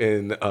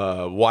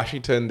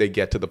Washington. They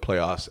get to the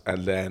playoffs,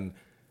 and then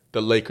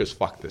the Lakers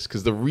fuck this.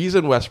 Because the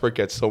reason Westbrook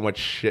gets so much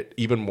shit,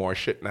 even more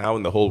shit now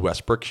in the whole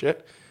Westbrook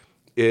shit,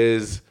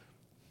 is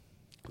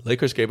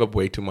Lakers gave up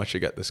way too much to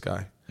get this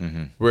guy.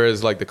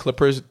 Whereas like the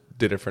Clippers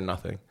did it for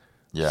nothing.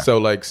 Yeah. So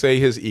like say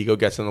his ego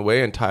gets in the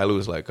way and Ty Lue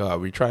is like, oh,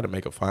 we try to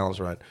make a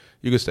finals run.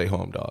 You can stay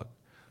home, dog.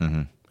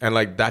 And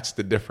like that's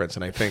the difference.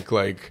 And I think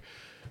like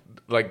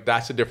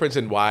that's the difference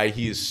in why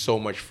he is so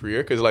much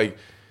freer. Because like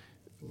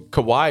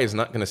Kawhi is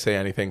not going to say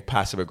anything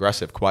passive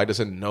aggressive. Kawhi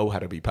doesn't know how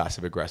to be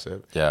passive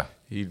aggressive. Yeah.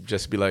 He'd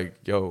just be like,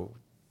 yo,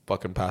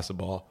 fucking pass the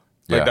ball.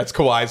 Like Yeah. that's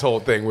Kawhi's whole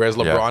thing. Whereas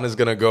LeBron is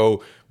going to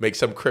go make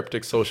some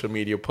cryptic social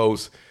media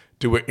post,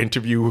 do an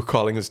interview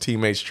calling his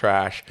teammates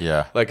trash.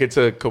 Yeah. Like it's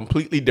a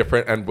completely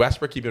different, and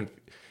Westbrook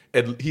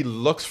he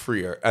looks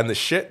freer. And the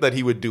shit that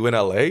he would do in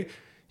LA,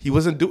 he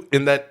wasn't doing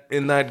in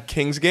that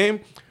Kings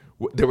game.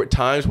 There were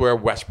times where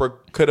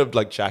Westbrook could have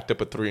like jacked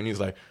up a three, and he's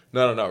like,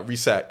 no,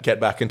 reset, get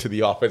back into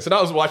the offense. And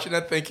I was watching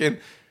that thinking,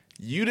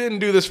 you didn't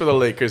do this for the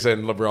Lakers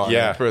and LeBron,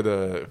 Yeah. for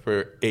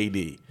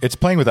AD. It's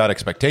playing without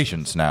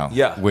expectations now,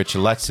 Yeah. which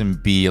lets him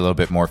be a little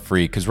bit more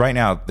free. Because right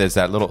now, there's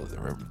that little.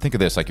 Think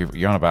of this: like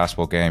you're on a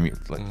basketball game.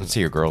 Let's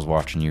say your girl's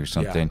watching you or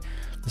something.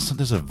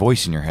 There's a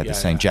voice in your head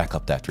that's saying, "Jack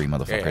up that three,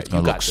 motherfucker. It's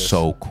gonna you got look this.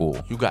 so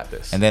cool." You got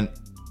this. And then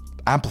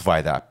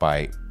amplify that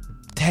by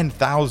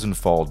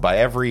 10,000-fold by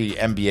every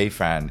NBA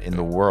fan in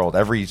the world,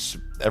 every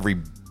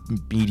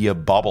media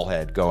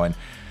bobblehead going,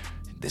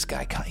 this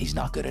guy, he's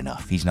not good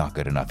enough. He's not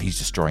good enough. He's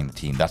destroying the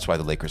team. That's why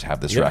the Lakers have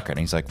this record. And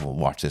he's like, well,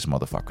 watch this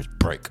motherfuckers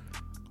break.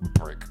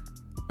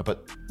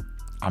 But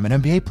I'm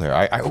an NBA player.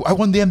 I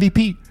won the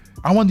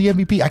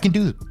MVP. I can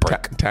do it.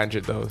 Break.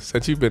 Tangent though.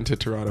 Since you've been to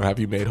Toronto, have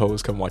you made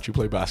hoes come watch you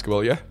play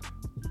basketball yet?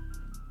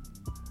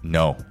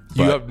 No.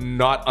 You have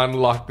not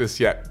unlocked this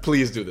yet.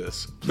 Please do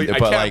this. Please, I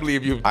but, can't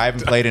believe you. I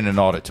haven't played in an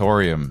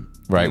auditorium,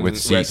 right, with where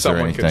seats or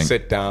someone anything. can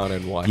sit down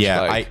and watch.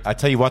 Yeah, like, I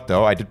tell you what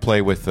though, I did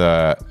play with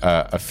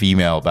a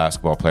female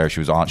basketball player. She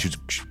was a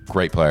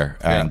great player,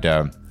 and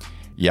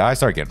I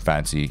started getting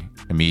fancy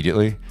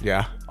immediately.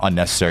 Yeah.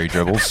 Unnecessary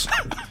dribbles,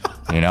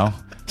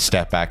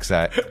 step backs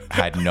that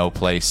had no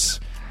place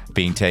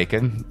being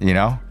taken,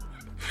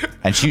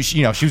 and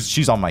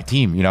she's on my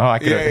team, I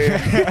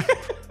could.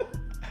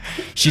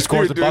 She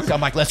scores the bucket.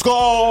 I'm like, let's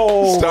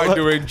go. Start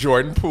doing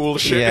Jordan Poole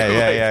shit.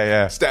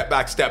 Yeah. Step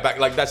back.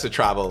 Like that's a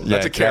travel.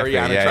 That's a carry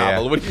on a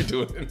travel. What are you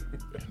doing?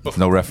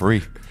 No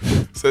referee.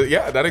 So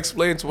that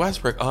explains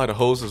Westbrook. Oh, the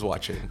hose is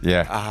watching.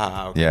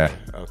 Yeah. Okay. Yeah.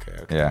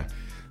 Okay. Yeah.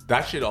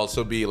 That should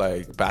also be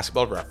like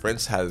Basketball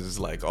Reference has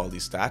like all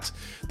these stats.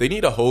 They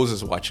need a hose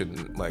is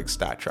watching like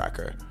stat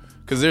tracker.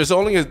 Because there's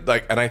only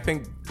and I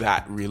think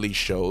that really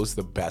shows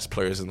the best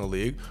players in the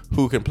league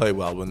who can play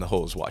well when the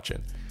hose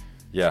watching.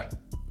 Yeah.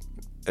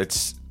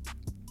 It's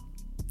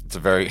a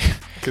very.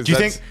 Do you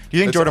think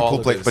that's Jordan all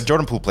Poole it plays? is. But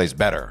Jordan Poole plays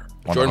better.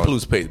 Jordan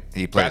Poole's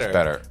He plays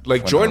better.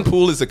 Like Jordan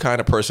Poole is the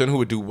kind of person who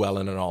would do well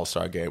in an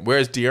All-Star game,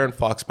 whereas De'Aaron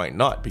Fox might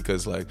not,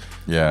 because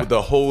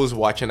the hose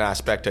watching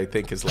aspect I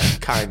think is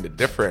like kind of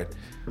different.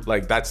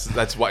 Like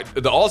that's why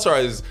the All-Star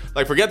is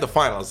like, forget the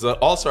finals. The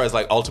All-Star is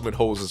like ultimate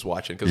hoses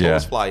watching, because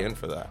hoses fly in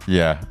for that.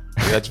 Yeah.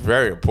 That's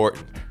very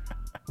important.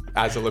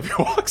 As Olivia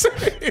walks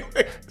away.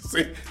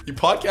 See, you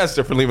podcast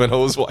differently when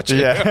hose watching.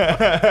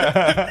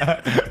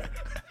 Yeah.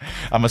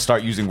 I'm gonna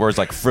start using words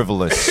like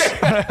frivolous,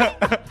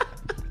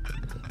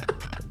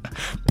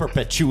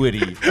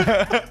 perpetuity.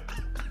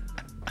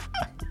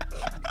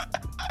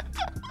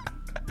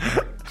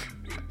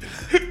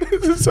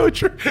 This is so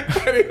true.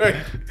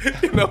 Anyway,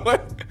 you know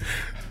what?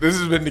 This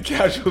has been the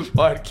Casuals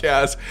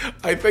Podcast.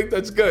 I think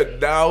that's good.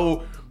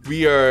 Now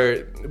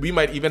we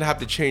might even have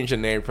to change the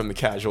name from the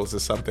Casuals to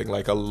something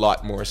like a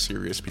lot more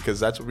serious, because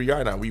that's what we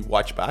are now. We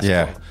watch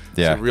basketball.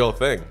 Yeah. It's a real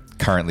thing.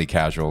 Currently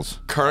casuals.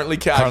 Currently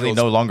casuals. Currently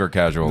no longer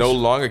casuals. No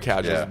longer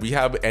casuals. Yeah. We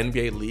have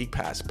NBA League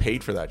Pass,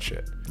 paid for that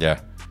shit. Yeah.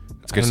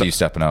 It's good to see you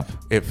stepping up.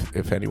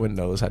 If anyone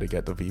knows how to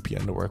get the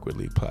VPN to work with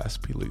League Pass,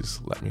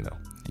 please let me know.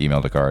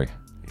 Email Dakari.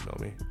 Email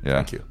me. Yeah.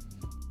 Thank you.